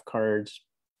autograph cards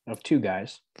of two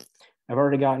guys. I've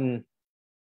already gotten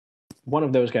one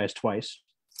of those guys twice,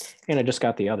 and I just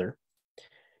got the other.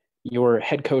 Your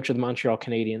head coach of the Montreal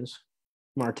Canadiens,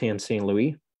 Martin St.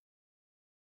 Louis.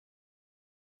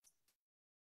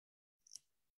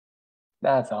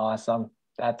 That's awesome.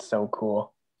 That's so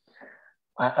cool.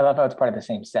 I love how it's part of the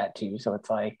same set too. So it's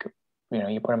like,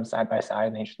 you put them side by side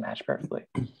and they just match perfectly.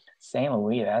 St.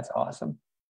 Louis, that's awesome.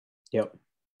 Yep.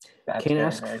 That's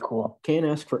very cool. Can't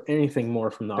ask for anything more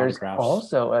from the autographs. There's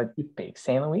also a big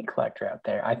St. Louis collector out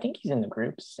there. I think he's in the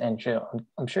groups, and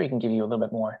I'm sure he can give you a little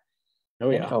bit more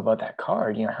info about that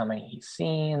card. How many he's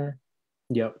seen.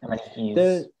 Yep. How many he's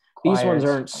these ones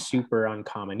aren't super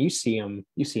uncommon. You see them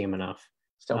enough.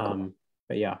 So cool.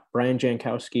 But yeah, Brian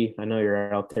Jankowski, I know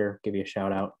you're out there. Give you a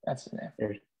shout out. That's his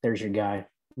name. There's your guy,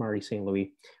 Marty St.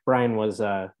 Louis. Brian was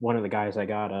one of the guys I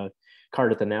got a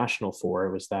card at the National for.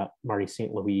 It was that Marty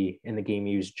St. Louis in the game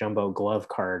used jumbo glove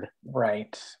card.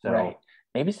 Right.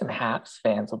 Maybe some Habs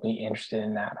fans will be interested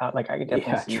in that. Like I could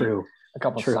definitely see a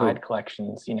couple side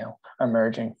collections,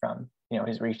 emerging from,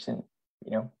 his recent,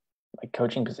 like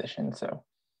coaching position. So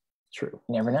true.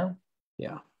 You never know.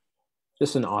 Yeah.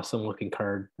 Just an awesome looking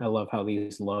card. I love how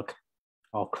these look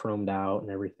all chromed out and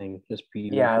everything. Just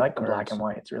beautiful. Yeah, I like the black and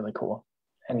white. It's really cool.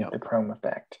 and the chrome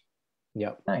effect.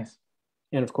 Yep. Nice.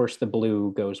 And of course, the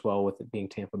blue goes well with it being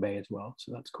Tampa Bay as well.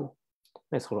 So that's cool.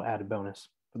 Nice little added bonus.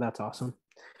 But that's awesome.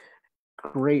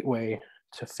 Great way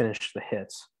to finish the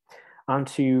hits. On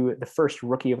to the first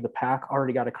rookie of the pack.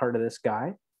 Already got a card of this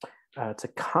guy. It's a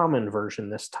common version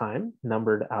this time,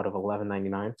 numbered out of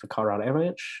 1199 for Colorado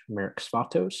Avalanche, Merrick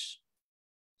Svatos.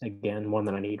 Again, one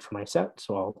that I need for my set,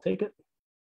 so I'll take it.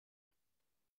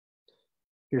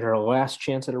 Here's our last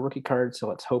chance at a rookie card, so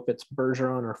let's hope it's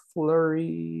Bergeron or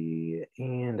Fleury,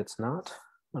 and it's not,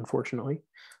 unfortunately.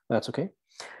 That's okay.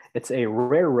 It's a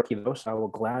rare rookie, though, so I will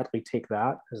gladly take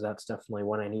that, as that's definitely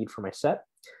one I need for my set.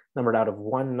 Numbered out of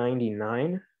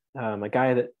 199, a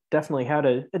guy that definitely had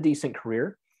a decent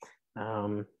career.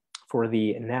 For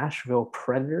the Nashville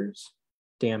Predators,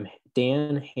 Dan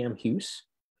Hamhuis.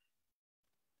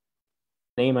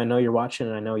 Name I know you're watching,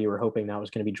 and I know you were hoping that was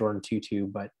going to be Jordan Tutu,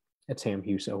 but it's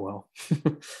Hamhuis. Oh well.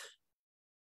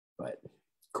 But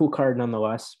cool card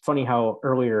nonetheless. Funny how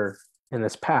earlier in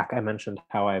this pack I mentioned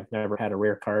how I've never had a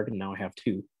rare card, and now I have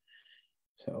two.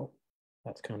 So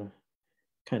that's kind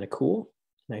of cool.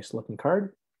 Nice looking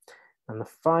card. And the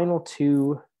final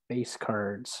two base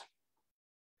cards.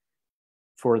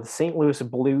 For the St. Louis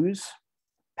Blues,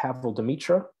 Pavel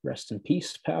Demitra, rest in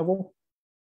peace, Pavel.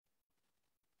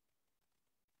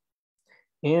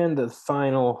 And the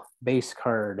final base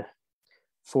card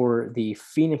for the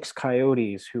Phoenix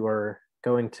Coyotes, who are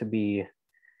going to be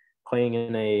playing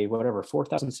in a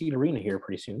 4,000 seat arena here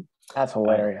pretty soon. That's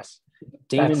hilarious.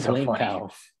 Damon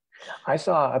Blankow. I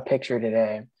saw a picture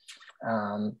today.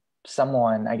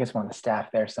 Someone, I guess one of the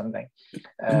staff there, something.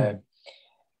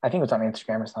 I think it was on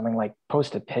Instagram or something, like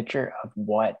post a picture of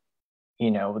what,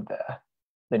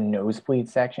 the nosebleed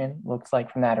section looks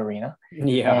like from that arena.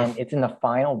 Yeah. And it's in the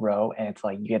final row, and it's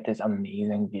like you get this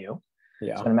amazing view.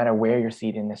 Yeah. So no matter where you're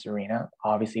seated in this arena,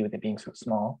 obviously with it being so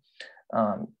small,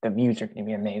 the views are going to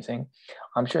be amazing.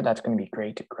 I'm sure that's going to be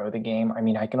great to grow the game. I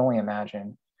mean, I can only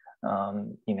imagine,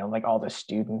 like all the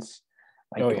students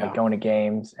like going to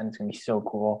games, and it's going to be so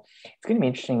cool. It's going to be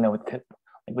interesting though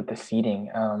with the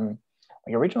seating.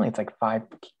 Like originally it's like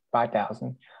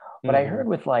 5,000, but I heard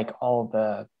with like all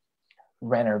the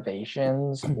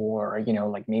renovations or,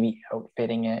 like maybe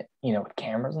outfitting it, with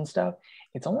cameras and stuff,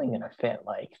 it's only going to fit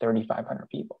like 3,500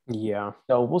 people. Yeah.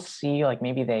 So we'll see, like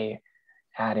maybe they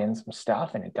add in some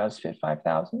stuff and it does fit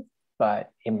 5,000, but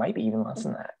it might be even less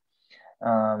than that.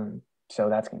 So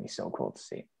that's going to be so cool to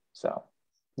see. So,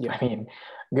 yeah, I mean,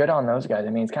 good on those guys.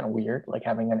 I mean, it's kind of weird, like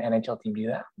having an NHL team do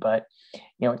that, but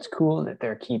it's cool that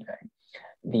they're keeping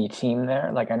the team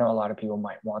there. Like I know a lot of people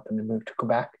might want them to move to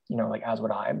Quebec, like as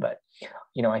would I, but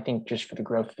I think just for the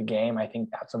growth of the game, I think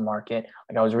that's a market.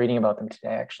 Like I was reading about them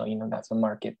today, actually, that's a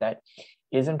market that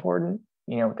is important,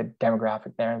 with the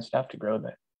demographic there and stuff to grow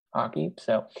the hockey.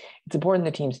 So it's important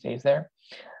the team stays there.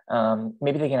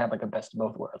 Maybe they can have like a best of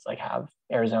both worlds, like have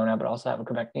Arizona, but also have a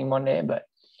Quebec team one day. But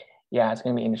yeah, it's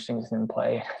going to be interesting to see them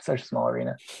play such a small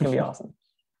arena. It's going to be awesome.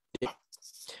 Yeah,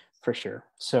 for sure.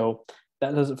 So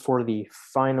that does it for the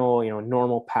final,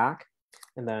 normal pack.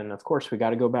 And then, of course, we got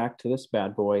to go back to this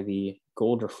bad boy, the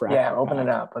gold refractor. Yeah, open it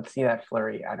up. Let's see that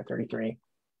Fleury out of 33.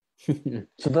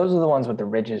 So those are the ones with the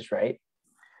ridges, right?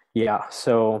 Yeah.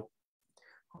 So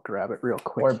I'll grab it real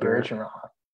quick. Or Bergeron.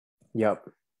 Yep.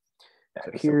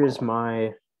 So here is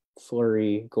my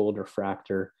Fleury gold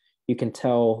refractor. You can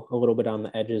tell a little bit on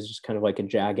the edges, just kind of like a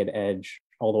jagged edge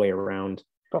all the way around.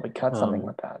 Probably cut something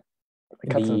with that.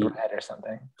 Cut some bread or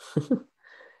something.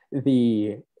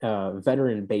 The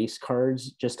veteran base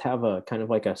cards just have a kind of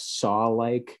like a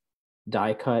saw-like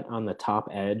die cut on the top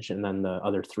edge, and then the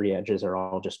other three edges are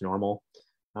all just normal.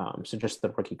 So just the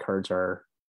rookie cards are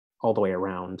all the way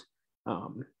around.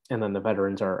 And then the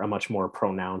veterans are a much more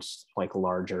pronounced, like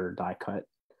larger die cut.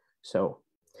 So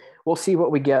we'll see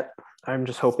what we get. I'm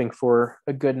just hoping for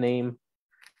a good name.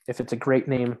 If it's a great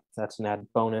name, that's an added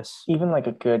bonus. Even like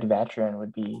a good veteran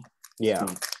would be sweet.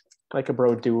 Like a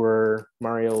Brodeur,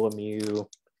 Mario Lemieux,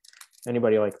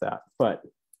 anybody like that. But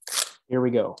here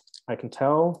we go. I can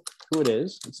tell who it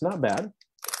is. It's not bad.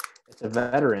 It's a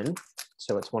veteran.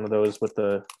 So it's one of those with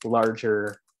the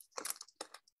larger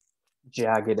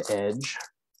jagged edge.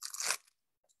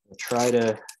 I'll try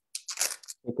to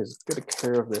take as good a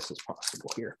care of this as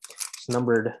possible here. It's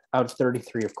numbered out of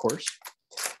 33, of course.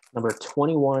 Number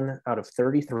 21 out of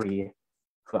 33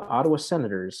 for the Ottawa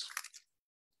Senators,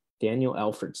 Daniel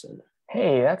Alfredson.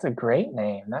 Hey, that's a great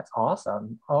name. That's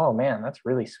awesome. Oh, man, that's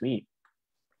really sweet.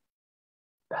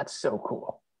 That's so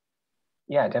cool.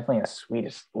 Yeah, definitely a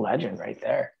Swedish legend right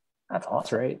there. That's awesome.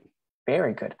 That's right.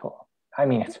 Very good pull. I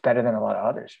mean, it's better than a lot of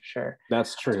others for sure.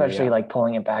 That's true. Especially yeah. like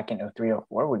pulling it back in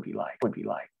 0304 would be like.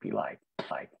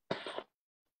 Like,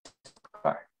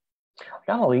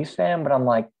 I'm a Leafs fan, but I'm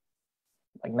like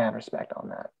mad respect on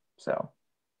that. So,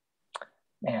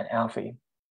 man, Alfie,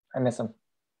 I miss him.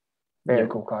 Very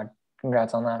cool card.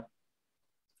 Congrats on that.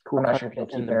 Cool. I'm not sure if you'll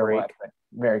keep it or what, but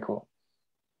very cool.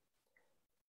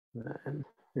 And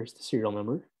here's the serial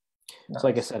number. Nice. So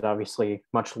like I said, obviously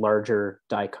much larger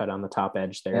die cut on the top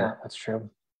edge there. Yeah, that's true.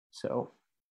 So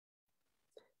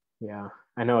yeah,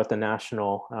 I know at the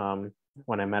National,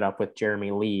 when I met up with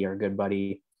Jeremy Lee, our good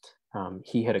buddy,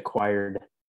 he had acquired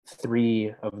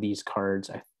 3 of these cards.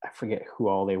 I forget who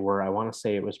all they were. I want to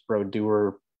say it was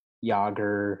Brodeur,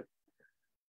 Yager.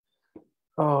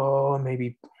 Oh,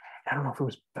 maybe, I don't know if it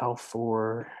was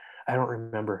Belfour. I don't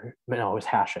remember. But no, it was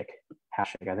Hasek. I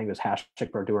think it was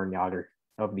Hasek, Brodeur, and Yager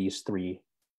of these 3,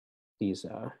 these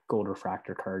gold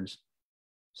refractor cards.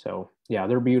 So yeah,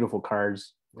 they're beautiful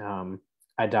cards.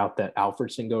 I doubt that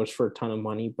Alfredson goes for a ton of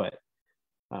money, but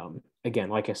again,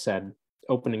 like I said,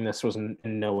 opening this was in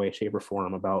no way, shape, or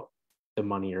form about the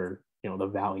money or the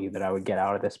value that I would get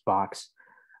out of this box.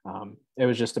 It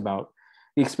was just about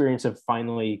the experience of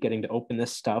finally getting to open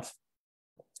this stuff,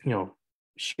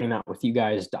 sharing that with you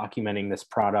guys, documenting this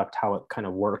product, how it kind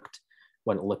of worked,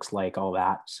 what it looks like, all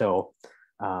that. So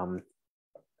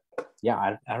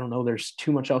yeah, I don't know. There's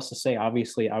too much else to say.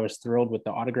 Obviously, I was thrilled with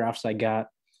the autographs I got,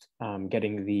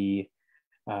 getting the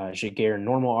Jaguar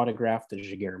normal autograph, the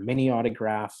Jaguar mini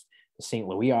autograph, the St.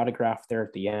 Louis autograph there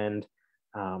at the end.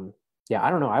 Yeah, I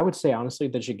don't know. I would say, honestly,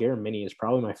 the Jaguar mini is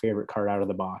probably my favorite card out of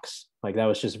the box. Like, that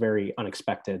was just very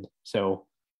unexpected. So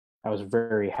I was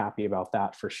very happy about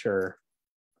that for sure.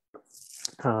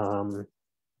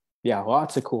 Yeah,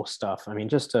 lots of cool stuff. I mean,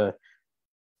 that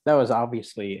was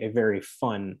obviously a very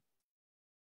fun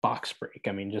box break.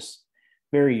 I mean, just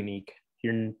very unique.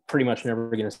 You're pretty much never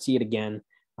going to see it again.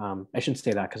 I shouldn't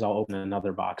say that because I'll open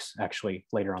another box actually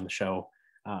later on the show.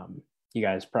 You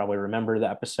guys probably remember the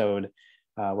episode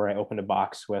where I opened a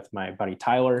box with my buddy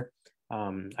Tyler.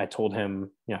 I told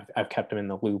him, I've kept him in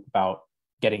the loop about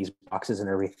getting these boxes and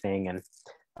everything, and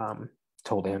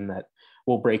told him that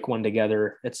we'll break one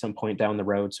together at some point down the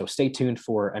road. So stay tuned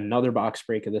for another box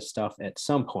break of this stuff at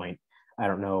some point. I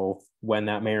don't know when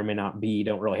that may or may not be.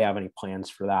 Don't really have any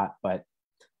plans for that, but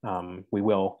we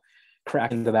will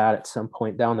crack into that at some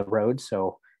point down the road.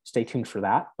 So stay tuned for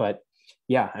that. But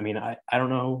yeah, I mean, I don't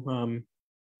know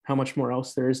how much more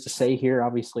else there is to say here.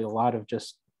 Obviously, a lot of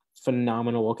just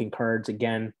phenomenal looking cards.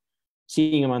 Again,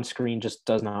 seeing them on screen just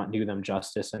does not do them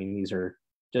justice. I mean, these are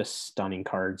just stunning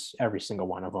cards, every single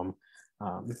one of them.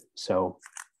 So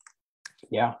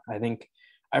yeah, I think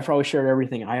I probably shared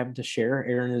everything I have to share.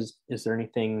 Aaron, is there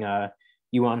anything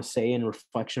you want to say in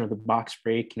reflection of the box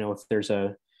break? If there's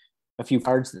a few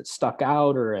cards that stuck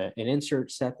out, or an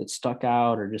insert set that stuck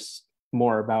out, or just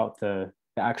more about the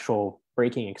actual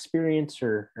breaking experience,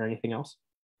 or anything else?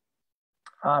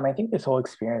 I think this whole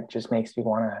experience just makes me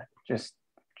want to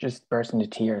just burst into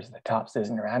tears that Topps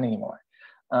isn't around anymore.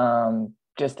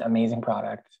 Just amazing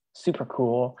product, super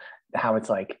cool how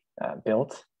it's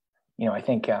built. I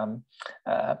think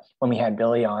when we had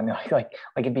Billy on, like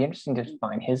it'd be interesting to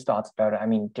find his thoughts about it. I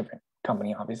mean, different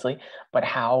company obviously, but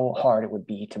how hard it would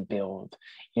be to build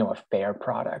a fair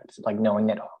product, like knowing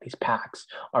that all these packs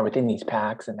are within these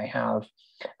packs and they have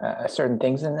certain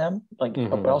things in them, but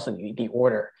also the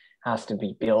order has to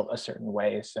be built a certain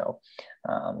way. So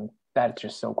that's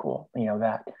just so cool,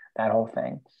 that whole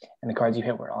thing. And the cards you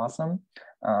hit were awesome.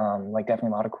 Definitely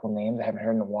a lot of cool names I haven't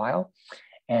heard in a while.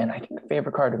 And I think the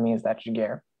favorite card to me is that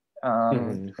Jaguar. I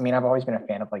mean, I've always been a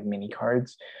fan of mini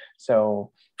cards.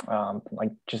 So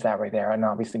just that right there. And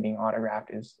obviously being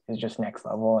autographed is just next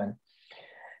level. And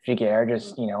Jaguar,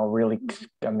 just, really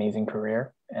amazing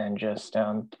career. And just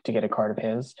to get a card of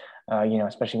his,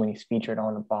 especially when he's featured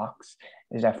on the box,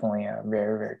 is definitely a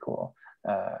very, very cool,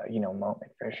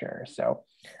 moment for sure. So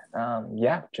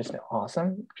yeah, just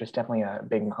awesome. Just definitely a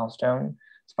big milestone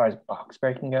as far as box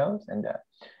breaking goes. And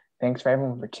thanks for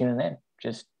everyone for tuning in.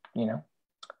 Just,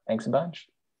 thanks a bunch.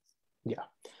 Yeah,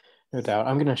 no doubt.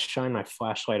 I'm going to shine my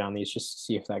flashlight on these just to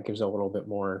see if that gives a little bit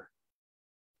more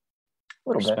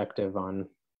perspective on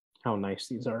how nice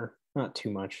these are. Not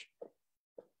too much.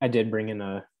 I did bring in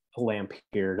a lamp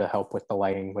here to help with the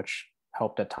lighting, which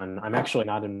helped a ton. I'm actually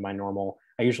not in my normal,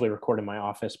 I usually record in my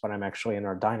office, but I'm actually in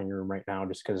our dining room right now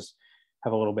just because I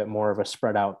have a little bit more of a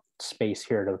spread out space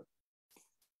here to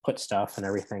put stuff and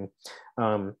everything.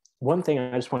 One thing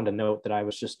I just wanted to note that I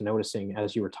was just noticing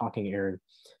as you were talking, Aaron,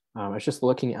 I was just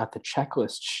looking at the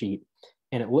checklist sheet,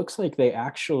 and it looks like they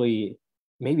actually,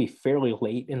 maybe fairly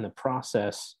late in the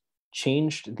process,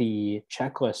 changed the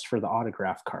checklist for the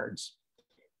autograph cards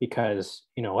because,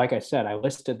 like I said, I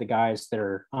listed the guys that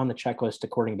are on the checklist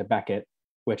according to Beckett,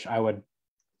 which I would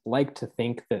like to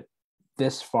think that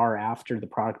this far after the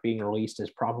product being released is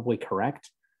probably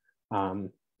correct.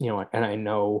 And I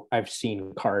know I've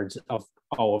seen cards of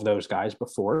all of those guys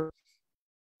before,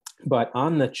 but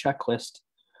on the checklist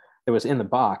that was in the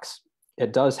box,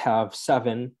 it does have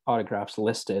 7 autographs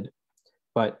listed,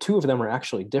 but 2 of them are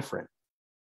actually different.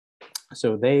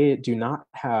 So they do not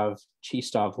have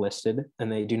Chistov listed,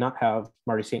 and they do not have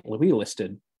Marty St. Louis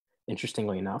listed,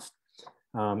 interestingly enough.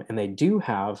 And they do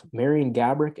have Marian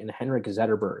Gaborik and Henrik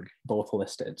Zetterberg both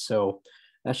listed. So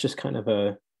that's just kind of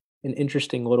an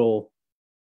interesting little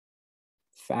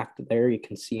fact there. You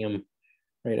can see them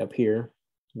right up here,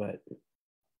 but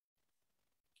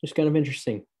just kind of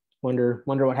interesting. Wonder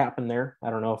what happened there. I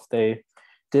don't know if they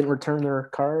didn't return their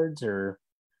cards or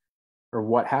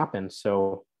what happened.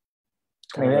 So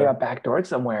maybe they got backdoored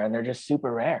somewhere and they're just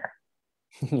super rare.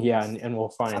 Yeah, and we'll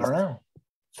find, I don't know,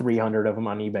 300 of them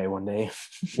on eBay one day.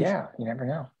 Yeah, you never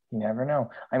know.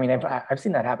 I mean, I've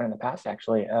seen that happen in the past,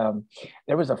 actually.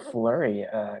 There was a Fleury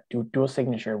dual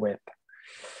signature with,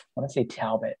 I want to say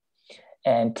Talbot,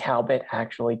 and Talbot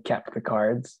actually kept the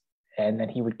cards, and then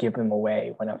he would give them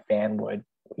away when a fan would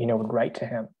write to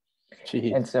him.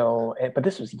 Jeez. And so, but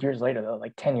this was years later, though,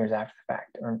 like 10 years after the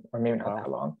fact, or maybe not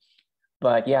that long.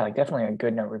 But yeah, like definitely a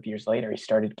good number of years later, he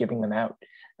started giving them out.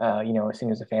 As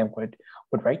soon as a fan would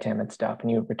write to him and stuff, and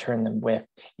he would return them with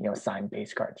signed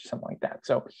base cards or something like that.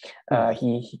 So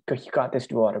he got this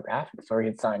dual autograph before he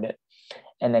had signed it,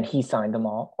 and then he signed them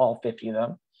all 50 of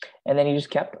them, and then he just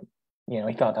kept them.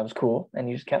 He thought that was cool, and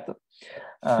he just kept them.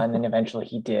 And then eventually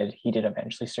he did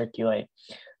eventually circulate.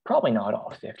 Probably not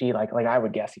all 50. Like I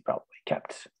would guess he probably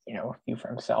kept a few for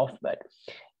himself. But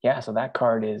yeah, so that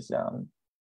card is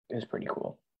pretty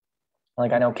cool.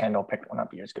 Like I know Kendall picked one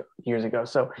up years ago.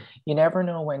 So you never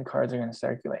know when cards are going to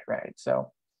circulate, right?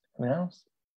 So who knows?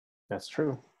 That's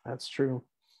true.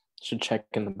 Should check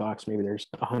in the box. Maybe there's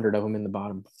 100 of them in the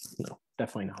bottom. No,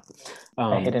 definitely not.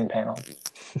 A hidden panel.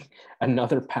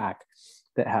 Another pack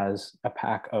that has a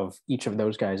pack of each of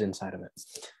those guys inside of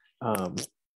it.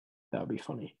 That would be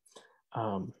funny.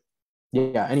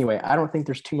 Yeah, anyway, I don't think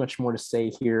there's too much more to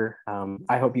say here.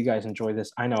 I hope you guys enjoy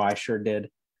this. I know I sure did.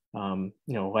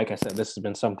 Like I said, this has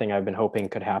been something I've been hoping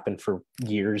could happen for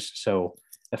years. So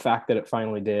the fact that it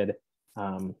finally did,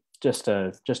 just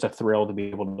a thrill to be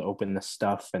able to open this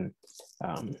stuff and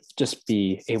just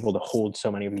be able to hold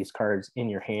so many of these cards in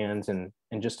your hands and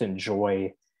just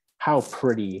enjoy how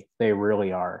pretty they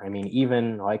really are. I mean,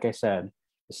 even like I said,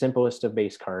 the simplest of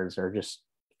base cards are just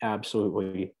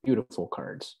absolutely beautiful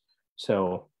cards.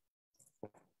 So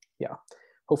yeah,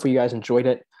 hopefully you guys enjoyed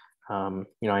it.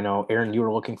 I know Aaron, you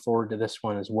were looking forward to this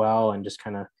one as well, and just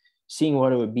kind of seeing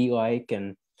what it would be like.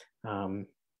 And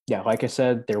yeah, like I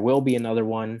said, there will be another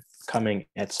one coming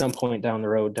at some point down the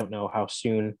road. Don't know how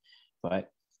soon, but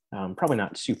probably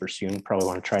not super soon. Probably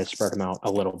want to try to spread them out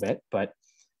a little bit. But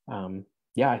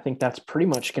yeah, I think that's pretty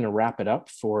much going to wrap it up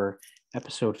for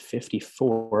episode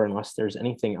 54, unless there's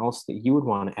anything else that you would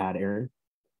want to add, Aaron.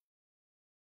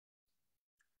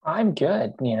 I'm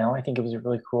good. I think it was a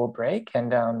really cool break,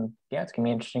 and yeah, it's gonna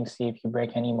be interesting to see if you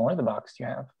break any more of the box you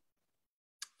have.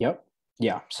 Yep.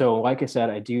 Yeah. So like I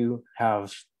said, I do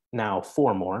have now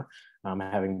 4 more,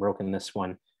 having broken this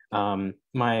one.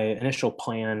 My initial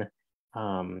plan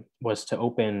was to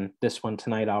open this one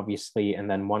tonight, obviously, and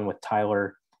then one with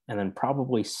Tyler, and then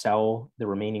probably sell the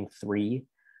remaining 3.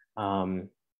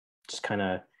 Just kind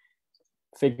of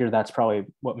figure that's probably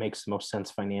what makes the most sense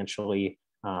financially.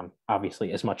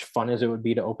 Obviously, as much fun as it would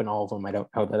be to open all of them, I don't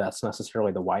know that that's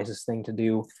necessarily the wisest thing to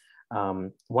do.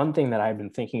 One thing that I've been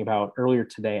thinking about earlier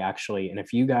today, actually, and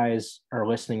if you guys are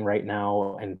listening right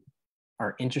now and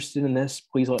are interested in this,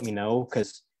 please let me know,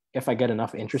 because if I get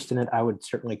enough interest in it, I would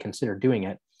certainly consider doing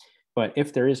it. But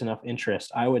if there is enough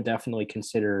interest, I would definitely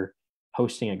consider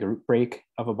hosting a group break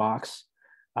of a box.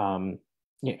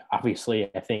 Obviously,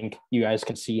 I think you guys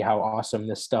can see how awesome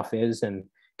this stuff is and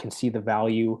can see the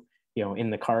value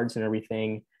in the cards and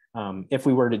everything. If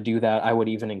we were to do that, I would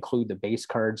even include the base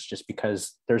cards, just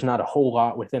because there's not a whole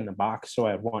lot within the box. So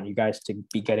I want you guys to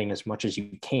be getting as much as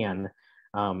you can.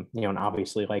 And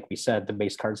obviously, like we said, the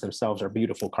base cards themselves are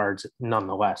beautiful cards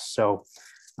nonetheless. So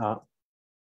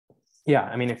yeah,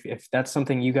 I mean, if that's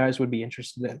something you guys would be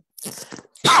interested in.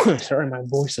 Sorry, my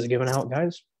voice is giving out,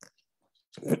 guys.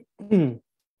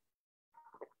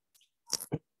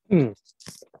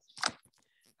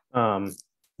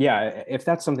 Yeah, if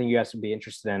that's something you guys would be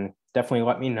interested in, definitely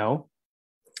let me know,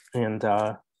 and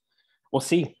we'll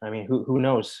see. I mean, who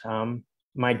knows?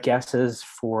 My guess is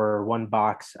for one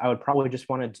box, I would probably just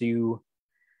want to do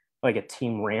like a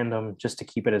team random just to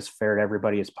keep it as fair to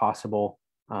everybody as possible.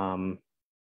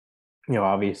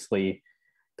 Obviously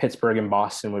Pittsburgh and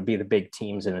Boston would be the big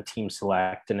teams in a team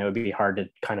select, and it would be hard to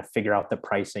kind of figure out the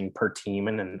pricing per team.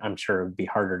 And then I'm sure it would be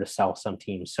harder to sell some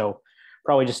teams. So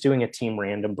probably just doing a team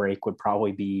random break would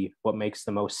probably be what makes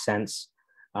the most sense.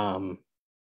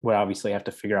 Would obviously have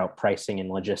to figure out pricing and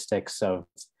logistics of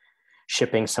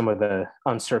shipping some of the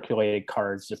uncirculated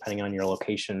cards depending on your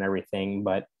location and everything.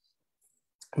 But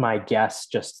my guess,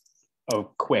 just a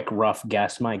quick rough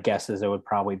guess, my guess is it would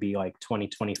probably be like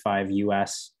 20-25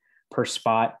 US per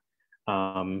spot.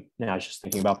 Now I was just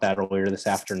thinking about that earlier this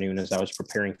afternoon as I was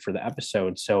preparing for the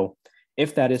episode. So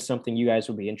if that is something you guys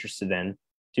would be interested in,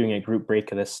 doing a group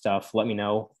break of this stuff, let me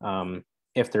know.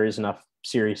 If there is enough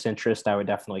serious interest, I would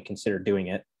definitely consider doing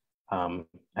it.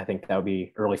 I think that would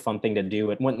be a really fun thing to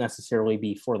do. It wouldn't necessarily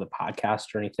be for the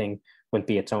podcast or anything, wouldn't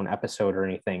be its own episode or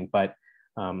anything, but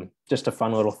just a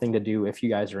fun little thing to do if you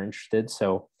guys are interested.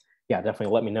 So yeah,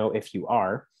 definitely let me know if you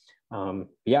are.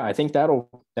 Yeah, I think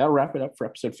that'll wrap it up for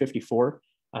episode 54.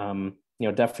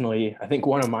 Definitely, I think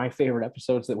one of my favorite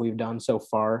episodes that we've done so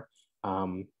far.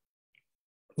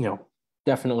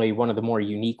 Definitely one of the more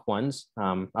unique ones.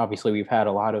 Obviously, we've had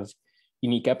a lot of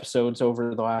unique episodes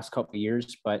over the last couple of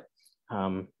years, but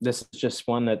this is just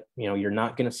one that you're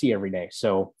not going to see every day.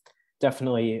 So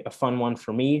definitely a fun one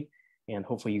for me, and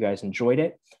hopefully you guys enjoyed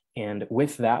it. And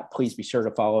with that, please be sure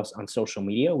to follow us on social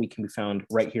media. We can be found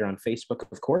right here on Facebook,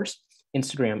 of course,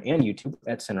 Instagram and YouTube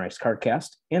at Sunrise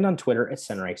Cardcast, and on Twitter at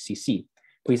Sunrise CC.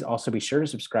 Please also be sure to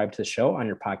subscribe to the show on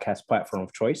your podcast platform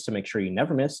of choice to make sure you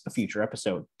never miss a future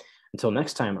episode. Until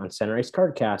next time on Sunrise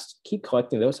Cardcast, keep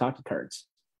collecting those hockey cards.